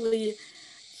actually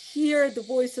hear the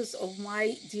voices of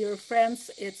my dear friends.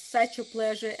 It's such a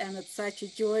pleasure and it's such a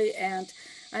joy, and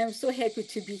I'm so happy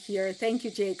to be here. Thank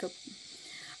you, Jacob.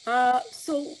 I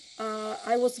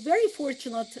was very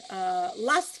fortunate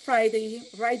last Friday,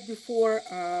 right before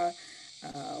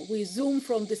we Zoom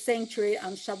from the sanctuary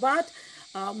on Shabbat.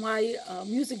 My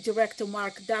music director,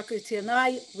 Mark Doherty, and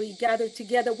we gathered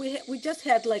together. We just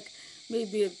had like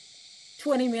maybe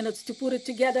 20 minutes to put it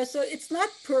together. So it's not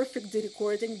perfect, the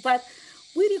recording, but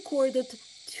we recorded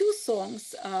two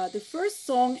songs. The first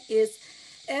song is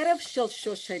Erev Shel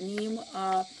Shoshanim.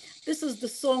 This is the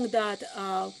song that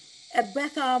at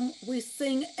Beth we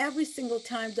sing every single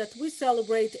time that we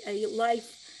celebrate a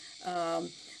life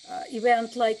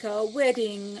event like a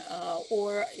wedding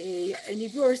or a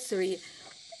anniversary.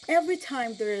 Every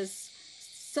time we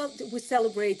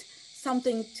celebrate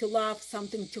something to love,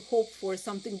 something to hope for,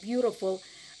 something beautiful.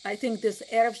 I think this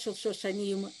Erev Shel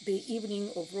Shoshanim, the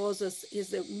Evening of Roses, is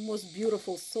the most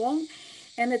beautiful song.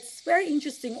 And it's very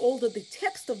interesting, although the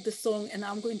text of the song, and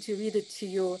I'm going to read it to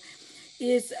you,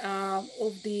 is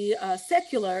of the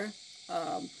secular,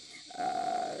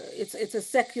 it's a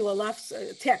secular love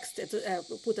text, it's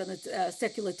put on a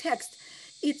secular text.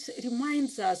 It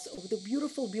reminds us of the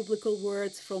beautiful biblical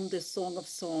words from the Song of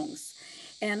Songs.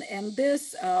 And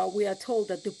this, we are told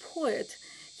that the poet,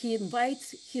 he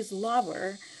invites his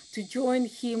lover to join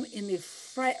him in a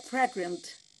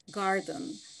fragrant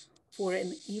garden for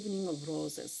an evening of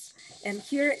roses. And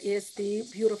here is the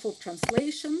beautiful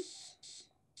translation.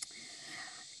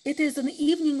 It is an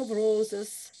evening of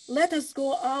roses. Let us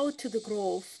go out to the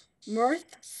grove. Myrrh,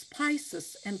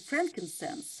 spices, and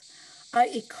frankincense are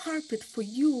a carpet for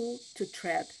you to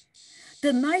tread.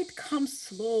 The night comes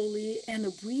slowly, and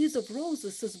a breeze of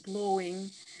roses is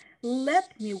blowing.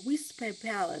 Let me whisper a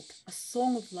ballad, a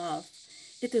song of love.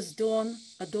 It is dawn,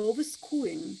 a dove is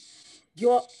cooing.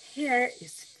 Your hair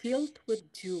is filled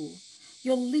with dew.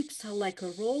 Your lips are like a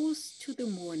rose to the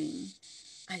morning.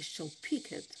 I shall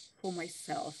pick it for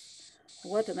myself.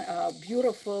 What a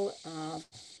beautiful,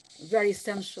 very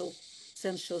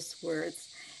sensuous words.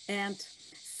 And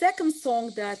second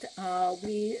song that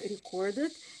we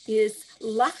recorded is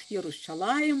Lach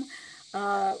Yerushalayim,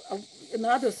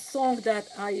 another song that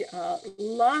I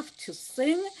love to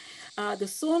sing. The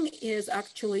song is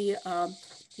actually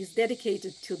is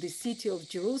dedicated to the city of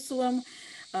Jerusalem.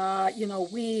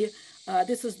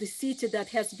 This is the city that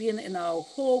has been in our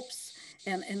hopes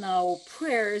and in our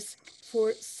prayers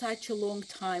for such a long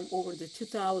time, over the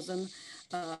 2,000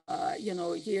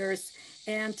 years.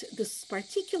 And this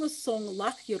particular song,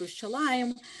 Lach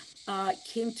Yerushalayim,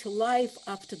 came to life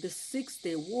after the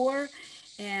Six-Day War,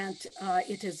 and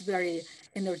it is very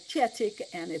energetic,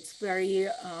 and it's very,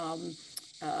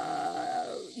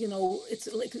 it's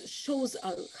like it shows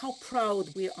how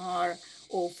proud we are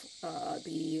of our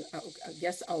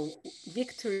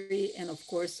victory, and of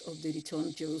course of the return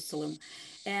of Jerusalem.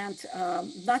 And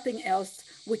nothing else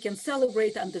we can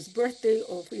celebrate on this birthday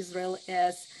of Israel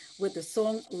as with the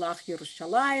song Lach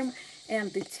Yerushalayim.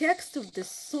 And the text of the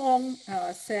song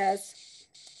says,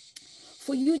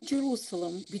 for you,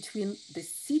 Jerusalem, between the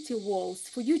city walls,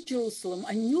 for you, Jerusalem,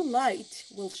 a new light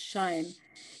will shine.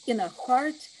 In a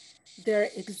heart there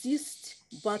exists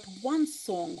but one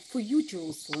song. For you,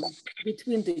 Jerusalem,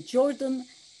 between the Jordan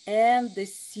and the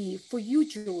sea. For you,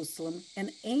 Jerusalem,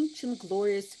 an ancient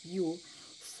glorious view.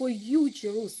 For you,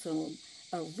 Jerusalem,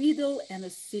 a riddle and a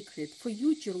secret. For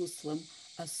you, Jerusalem,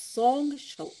 a song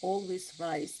shall always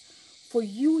rise. For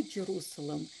you,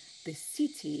 Jerusalem, the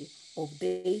city of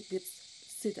David's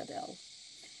citadel.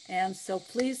 And so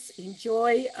please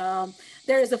enjoy.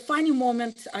 There is a funny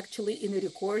moment actually in the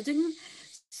recording.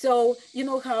 So you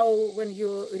know how when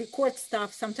you record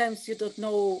stuff, sometimes you don't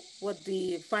know what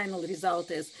the final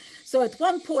result is. So at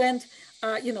one point,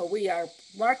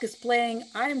 Mark is playing,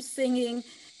 I'm singing,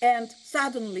 and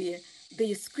suddenly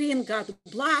the screen got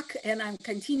black and I'm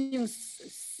continuing,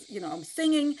 I'm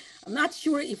singing. I'm not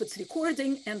sure if it's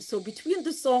recording. And so between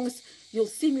the songs, you'll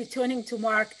see me turning to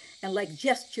Mark and like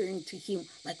gesturing to him,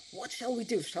 like, what shall we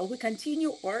do? Shall we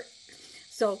continue? Or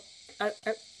so,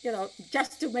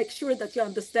 just to make sure that you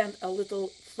understand a little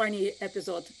funny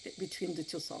episode between the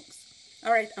two songs.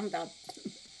 All right, I'm done.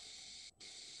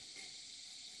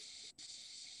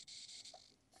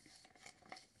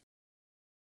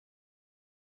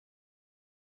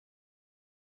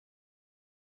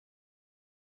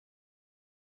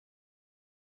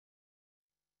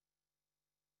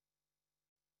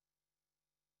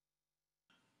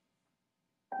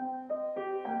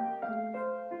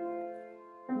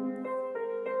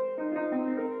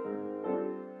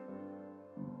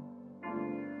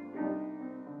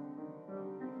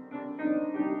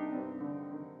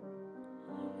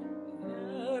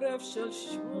 ערב של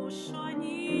שושנים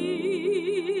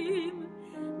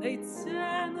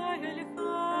נצאנה אל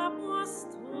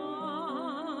הבוסתן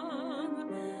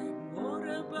מור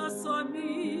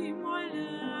בסמים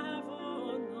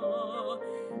לבונה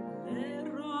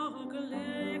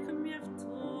לרגלך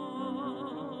מפתן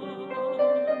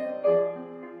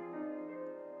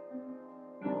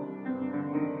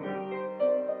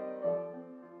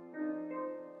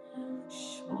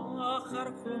שחר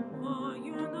חומה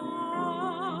יונה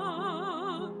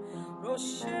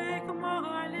ראשך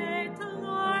מעלה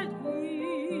טללים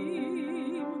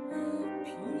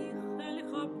פיך אל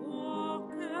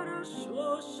הבוקר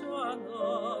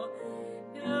שושנה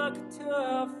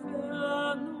הכתפנו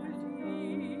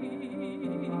לי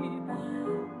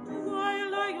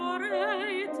לילה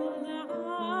יורד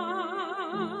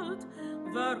לאט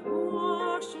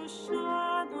ורוח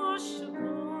שושנה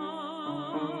שנה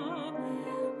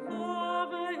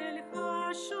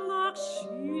שלך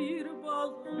שיר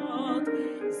בלט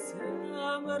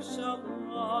זמר שלך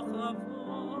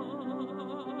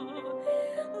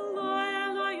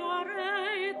לילה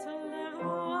יורד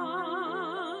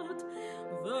לאט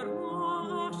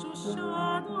ורוח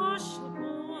שושנה שנה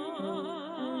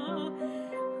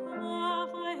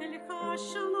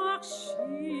שלך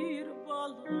שיר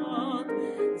בלט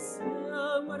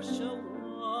זמר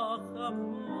שלך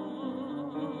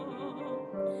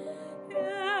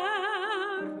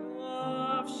ערב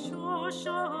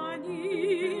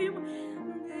שושנים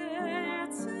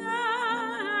נצאנה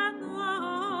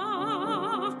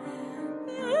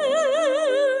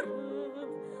ערב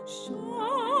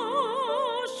שושנים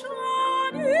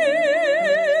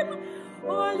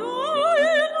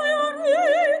הלילה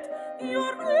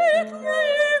יורד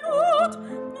לילות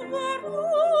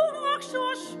ורוח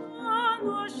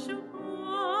שושנה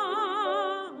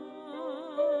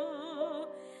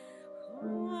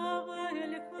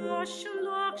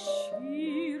שלך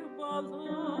שיר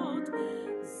בלט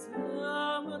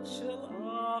זמר של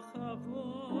אהבה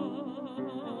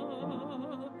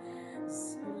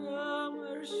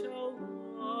זמר של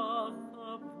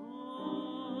אהבה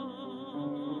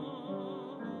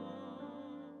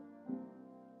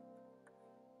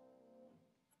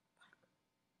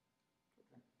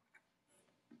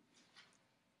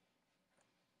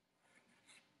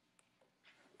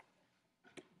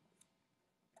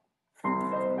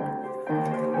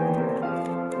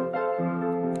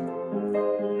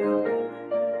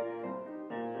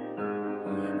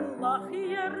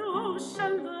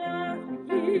ירושלים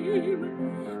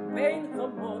בין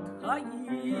חומות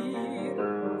העיר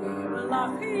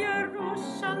לך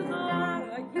ירושלים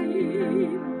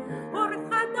אור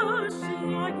חדש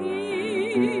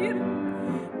יאיר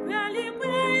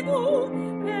בליבנו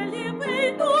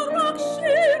רק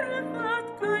שיר אחד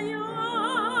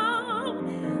קיים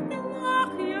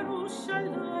לך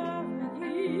ירושלים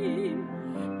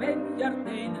בין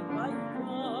ירדן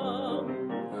לים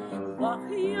לך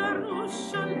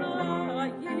ירושלים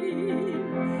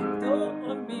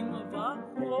תאומים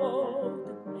ועוד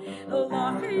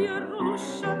לך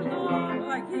ירושלים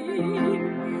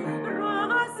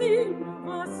רזים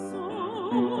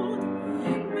וסוד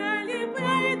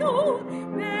בליבנו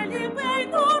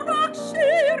רק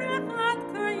שיר אחד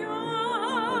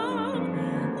קיים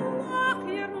לך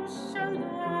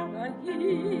ירושלים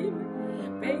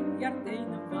בין ירדן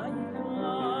לים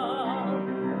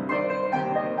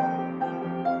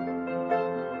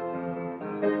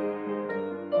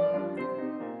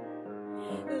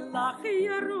לך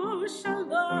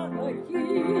ירושלים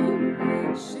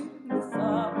שיר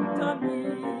נישא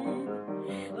תמיד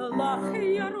לך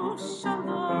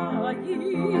ירושלים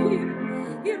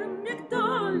עיר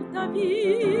מגדל דוד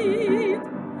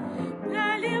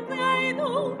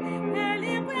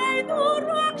בליבנו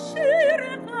רק שיר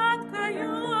אחד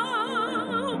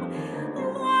קיים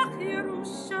לך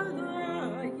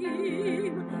ירושלים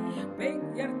בין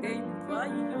ירדן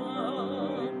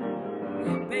וים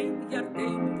בין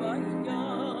ירדן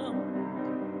וים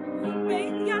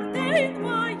בין ירדן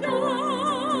וים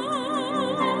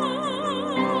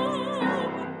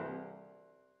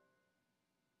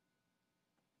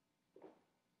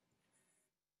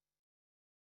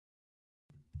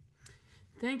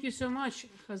Thank you so much,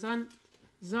 Hazzan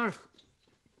Zarkh.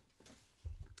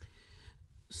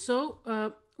 So,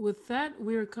 with that,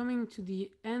 we are coming to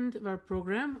the end of our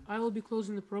program. I will be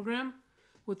closing the program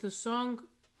with a song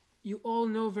you all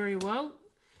know very well,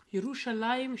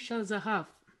 Yerushalayim Shel Zahav.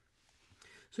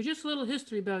 So just a little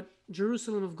history about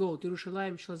Jerusalem of gold,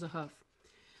 Yerushalayim Shel Zahav.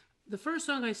 The first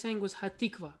song I sang was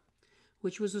Hatikvah,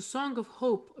 which was a song of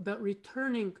hope about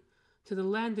returning to the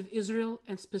land of Israel,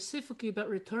 and specifically about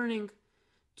returning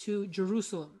to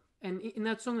Jerusalem. And in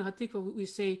that song, Hatikvah, we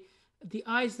say, the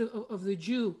eyes of the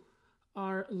Jew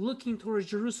are looking towards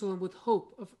Jerusalem with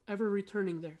hope of ever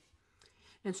returning there.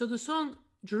 And so the song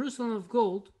Jerusalem of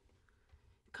Gold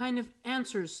kind of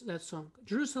answers that song.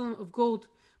 Jerusalem of Gold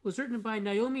was written by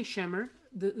Naomi Shemer,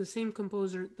 the same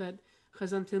composer that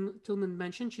Hazzan Tilman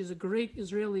mentioned. She's a great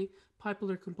Israeli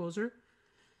popular composer.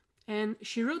 And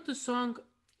she wrote the song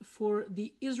for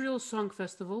the Israel Song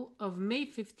Festival of May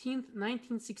 15th,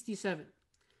 1967,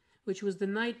 which was the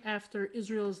night after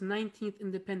Israel's 19th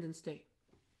Independence Day.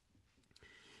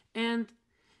 And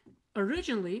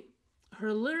originally,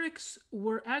 her lyrics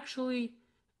were actually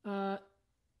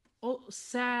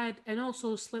sad and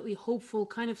also slightly hopeful,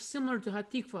 kind of similar to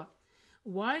Hatikvah.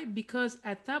 Why? Because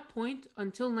at that point,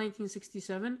 until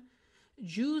 1967,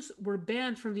 Jews were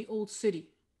banned from the Old City.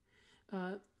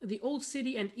 The Old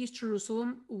City and East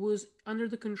Jerusalem was under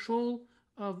the control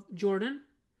of Jordan,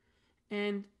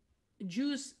 and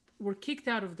Jews were kicked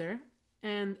out of there,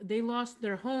 and they lost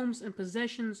their homes and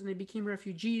possessions, and they became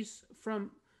refugees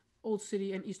from Old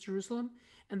City and East Jerusalem,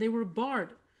 and they were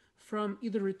barred from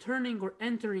either returning or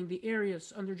entering the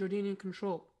areas under Jordanian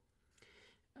control.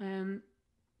 And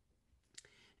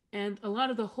a lot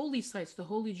of the holy sites, the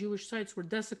holy Jewish sites, were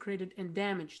desecrated and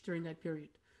damaged during that period.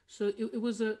 So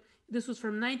this was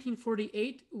from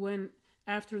 1948, when,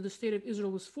 after the State of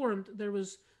Israel was formed, there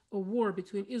was a war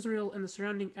between Israel and the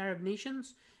surrounding Arab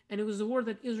nations, and it was a war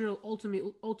that Israel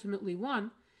ultimately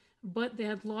won, but they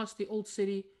had lost the Old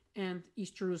City and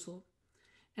East Jerusalem.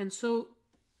 And so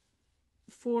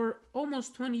for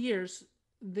almost 20 years,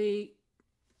 they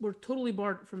were totally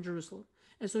barred from Jerusalem.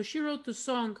 And so she wrote the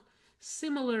song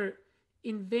similar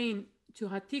in vein to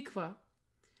Hatikvah,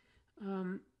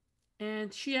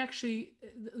 and she actually,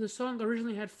 the song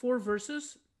originally had 4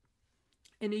 verses,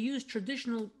 and it used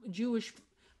traditional Jewish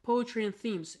poetry and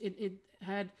themes. It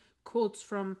had quotes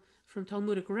from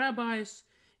Talmudic rabbis,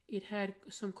 it had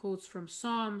some quotes from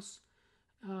Psalms,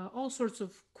 all sorts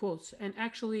of quotes. And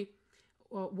actually,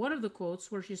 one of the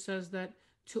quotes where she says that,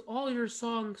 to all your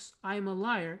songs I am a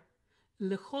lyre,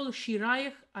 lechol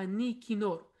shirayich ani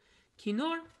kinor.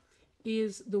 Kinor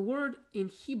is the word in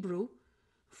Hebrew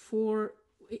for,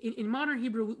 in modern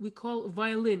Hebrew, we call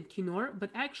violin kinor, but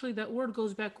actually that word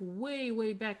goes back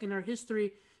way back in our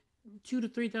history, 2,000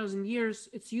 to 3,000 years.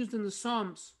 It's used in the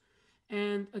Psalms,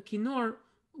 and a kinor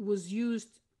was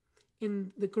used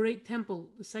in the Great Temple,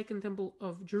 the Second Temple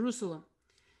of Jerusalem,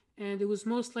 and it was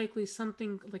most likely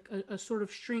something like a sort of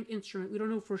string instrument. We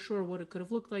don't know for sure what it could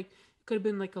have looked like. It could have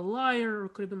been like a lyre, or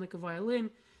it could have been like a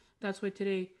violin. That's why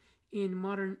today in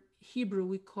modern Hebrew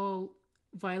we call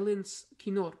violins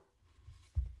kinor.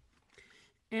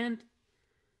 And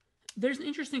there's an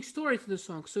interesting story to the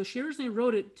song. So she originally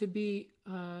wrote it to be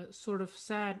a sort of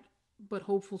sad but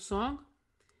hopeful song.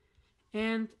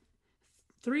 And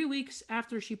 3 weeks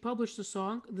after she published the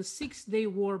song, the 6-day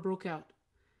war broke out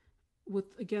with,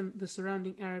 again, the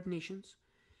surrounding Arab nations.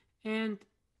 And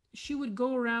she would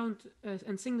go around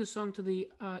and sing the song to the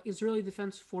Israeli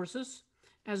Defense Forces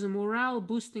as a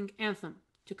morale-boosting anthem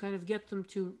to kind of get them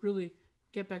to really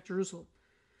get back Jerusalem.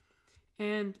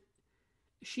 And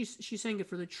she sang it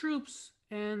for the troops,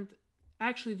 and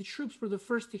actually the troops were the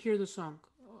first to hear the song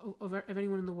of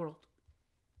anyone in the world.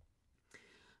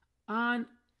 On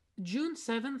June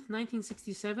 7th,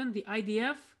 1967, the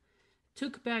IDF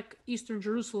took back Eastern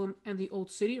Jerusalem and the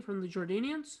Old City from the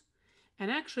Jordanians,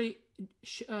 and actually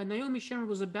Naomi Shemer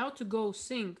was about to go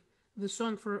sing the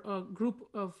song for a group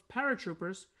of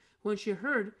paratroopers when she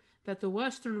heard that the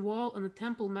Western Wall and the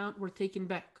Temple Mount were taken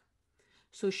back.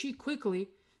 So she quickly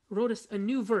wrote a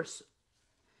new verse,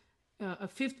 a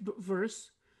 5th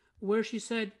verse, where she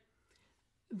said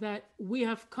that we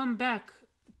have come back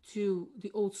to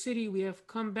the Old City, we have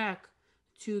come back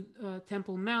to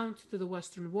Temple Mount, to the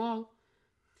Western Wall.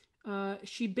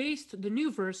 She based the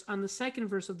new verse on the 2nd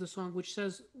verse of the song, which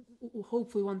says,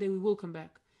 hopefully one day we will come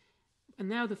back. And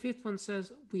now the 5th one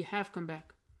says, we have come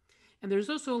back. And there's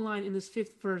also a line in this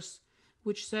 5th verse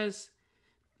which says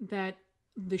that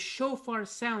the shofar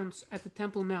sounds at the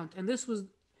Temple Mount. And this was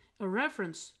a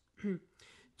reference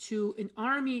to an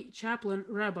army chaplain,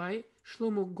 Rabbi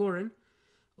Shlomo Goren,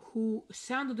 who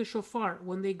sounded the shofar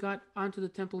when they got onto the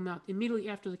Temple Mount, immediately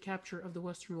after the capture of the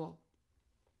Western Wall.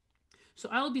 So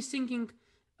I'll be singing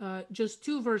just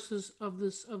 2 verses of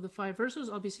the 5 verses.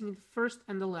 I'll be singing the first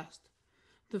and the last.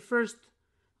 The first,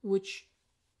 which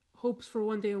hopes for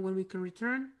one day when we can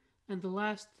return, and the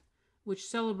last, which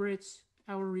celebrates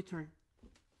our return.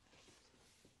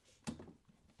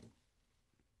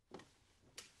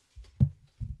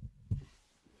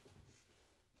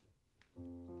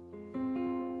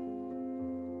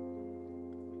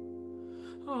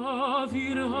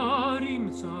 Avir harim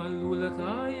tzalu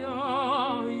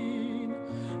l'chayayin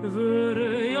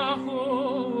v'reach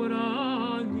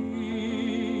oranim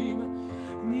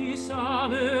nisa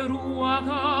beruach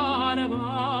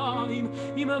ha'arbaim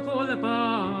im kol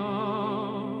pamodim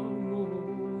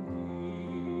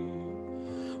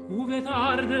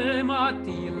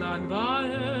uve'tardemati lan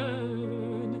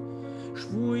va'en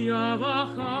shvuya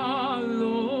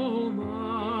v'chaloma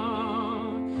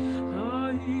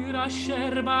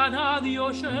אשר בדד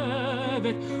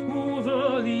יושבת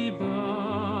ובליבה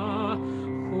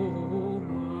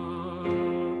חומה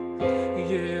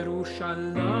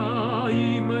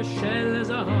ירושלים של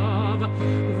זהב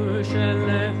ושל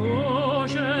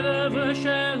נחושת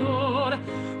ושל אור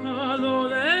הלא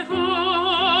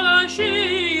לכל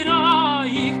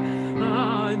שירייך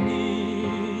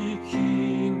אני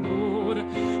כינור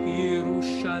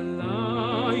ירושלים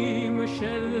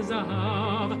של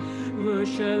זהב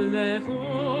ושל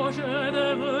נחושת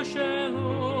ושל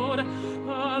אור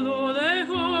הלא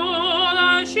לכל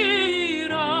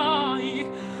שירייך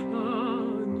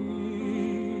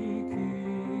אני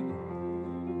כינור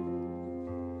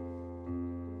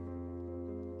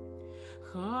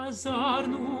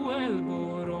חזרנו אל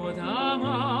בורות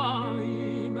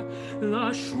המים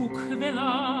לשוק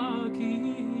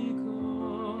ולכיכר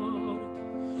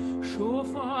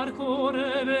שופר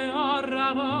קורא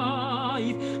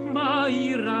בערבית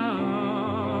בעיר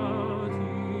העתיקה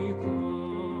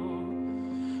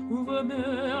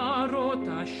ובמערות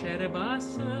אשר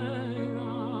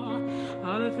בסלע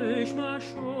אלפי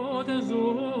שמשות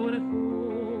זורחות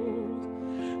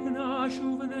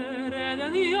נשוב נרד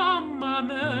אל ים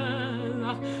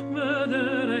המלח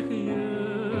בדרך יריחו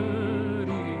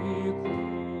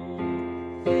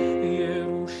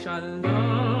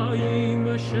ירושלים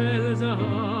של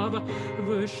זהב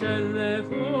ושל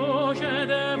נחושת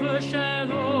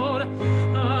ושל אור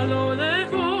הלא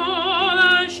לכל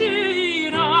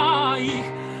שירייך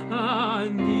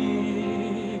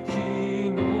אני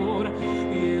כינור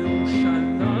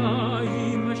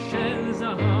ירושלים של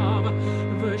זהב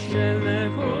ושל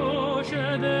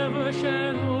נחושת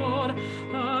ושל אור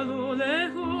הלא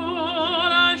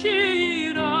לכל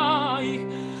שירייך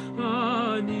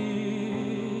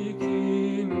אני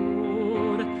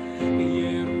כינור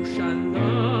ירושלים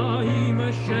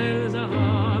של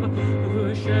זהב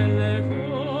ושל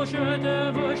נחושת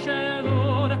ושל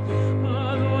אור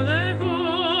הלא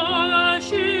לכל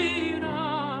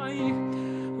שירייך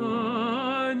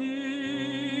אני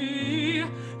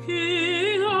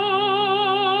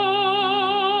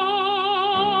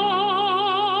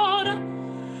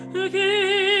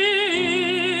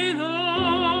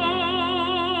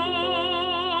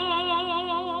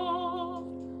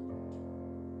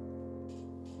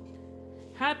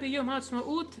Happy Yom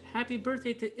Haatzmaut. Happy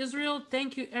birthday to Israel.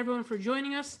 Thank you everyone for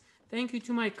joining us. Thank you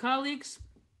to my colleagues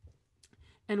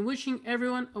and wishing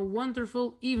everyone a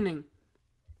wonderful evening.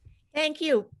 Thank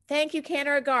you. Thank you,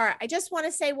 Cantor Agar. I just want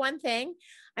to say one thing.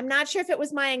 I'm not sure if it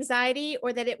was my anxiety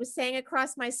or that it was saying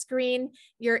across my screen,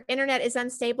 your internet is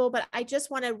unstable, but I just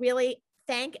want to really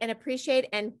thank and appreciate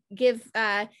and give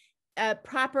a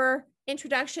proper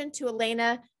introduction to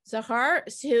Elena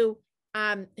Zarkh, who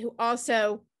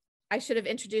also I should have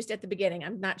introduced at the beginning.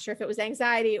 I'm not sure if it was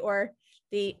anxiety or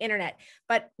the internet,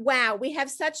 but wow, we have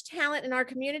such talent in our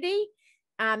community.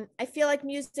 I feel like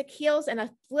music heals and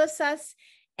uplifts us.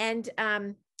 And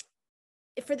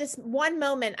for this one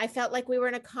moment, I felt like we were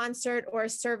in a concert or a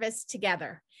service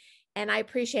together. And I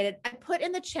appreciate it. I put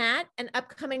in the chat an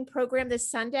upcoming program this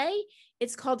Sunday.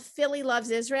 It's called Philly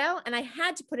Loves Israel. And I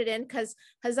had to put it in because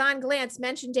Hazzan Glantz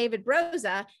mentioned David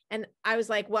Broza. And I was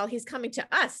like, well, he's coming to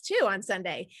us too on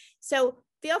Sunday. So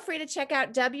feel free to check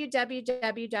out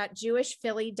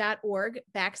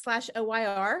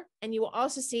www.jewishphilly.org/OYR. And you will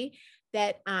also see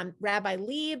that Rabbi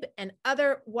Lieb and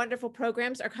other wonderful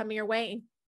programs are coming your way.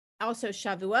 Also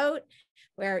Shavuot,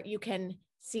 where you can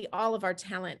see all of our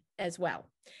talent as well.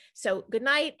 So good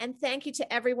night, and thank you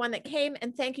to everyone that came,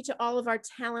 and thank you to all of our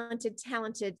talented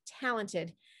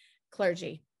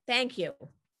clergy. Thank you.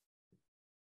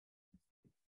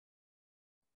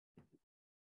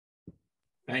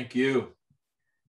 Thank you.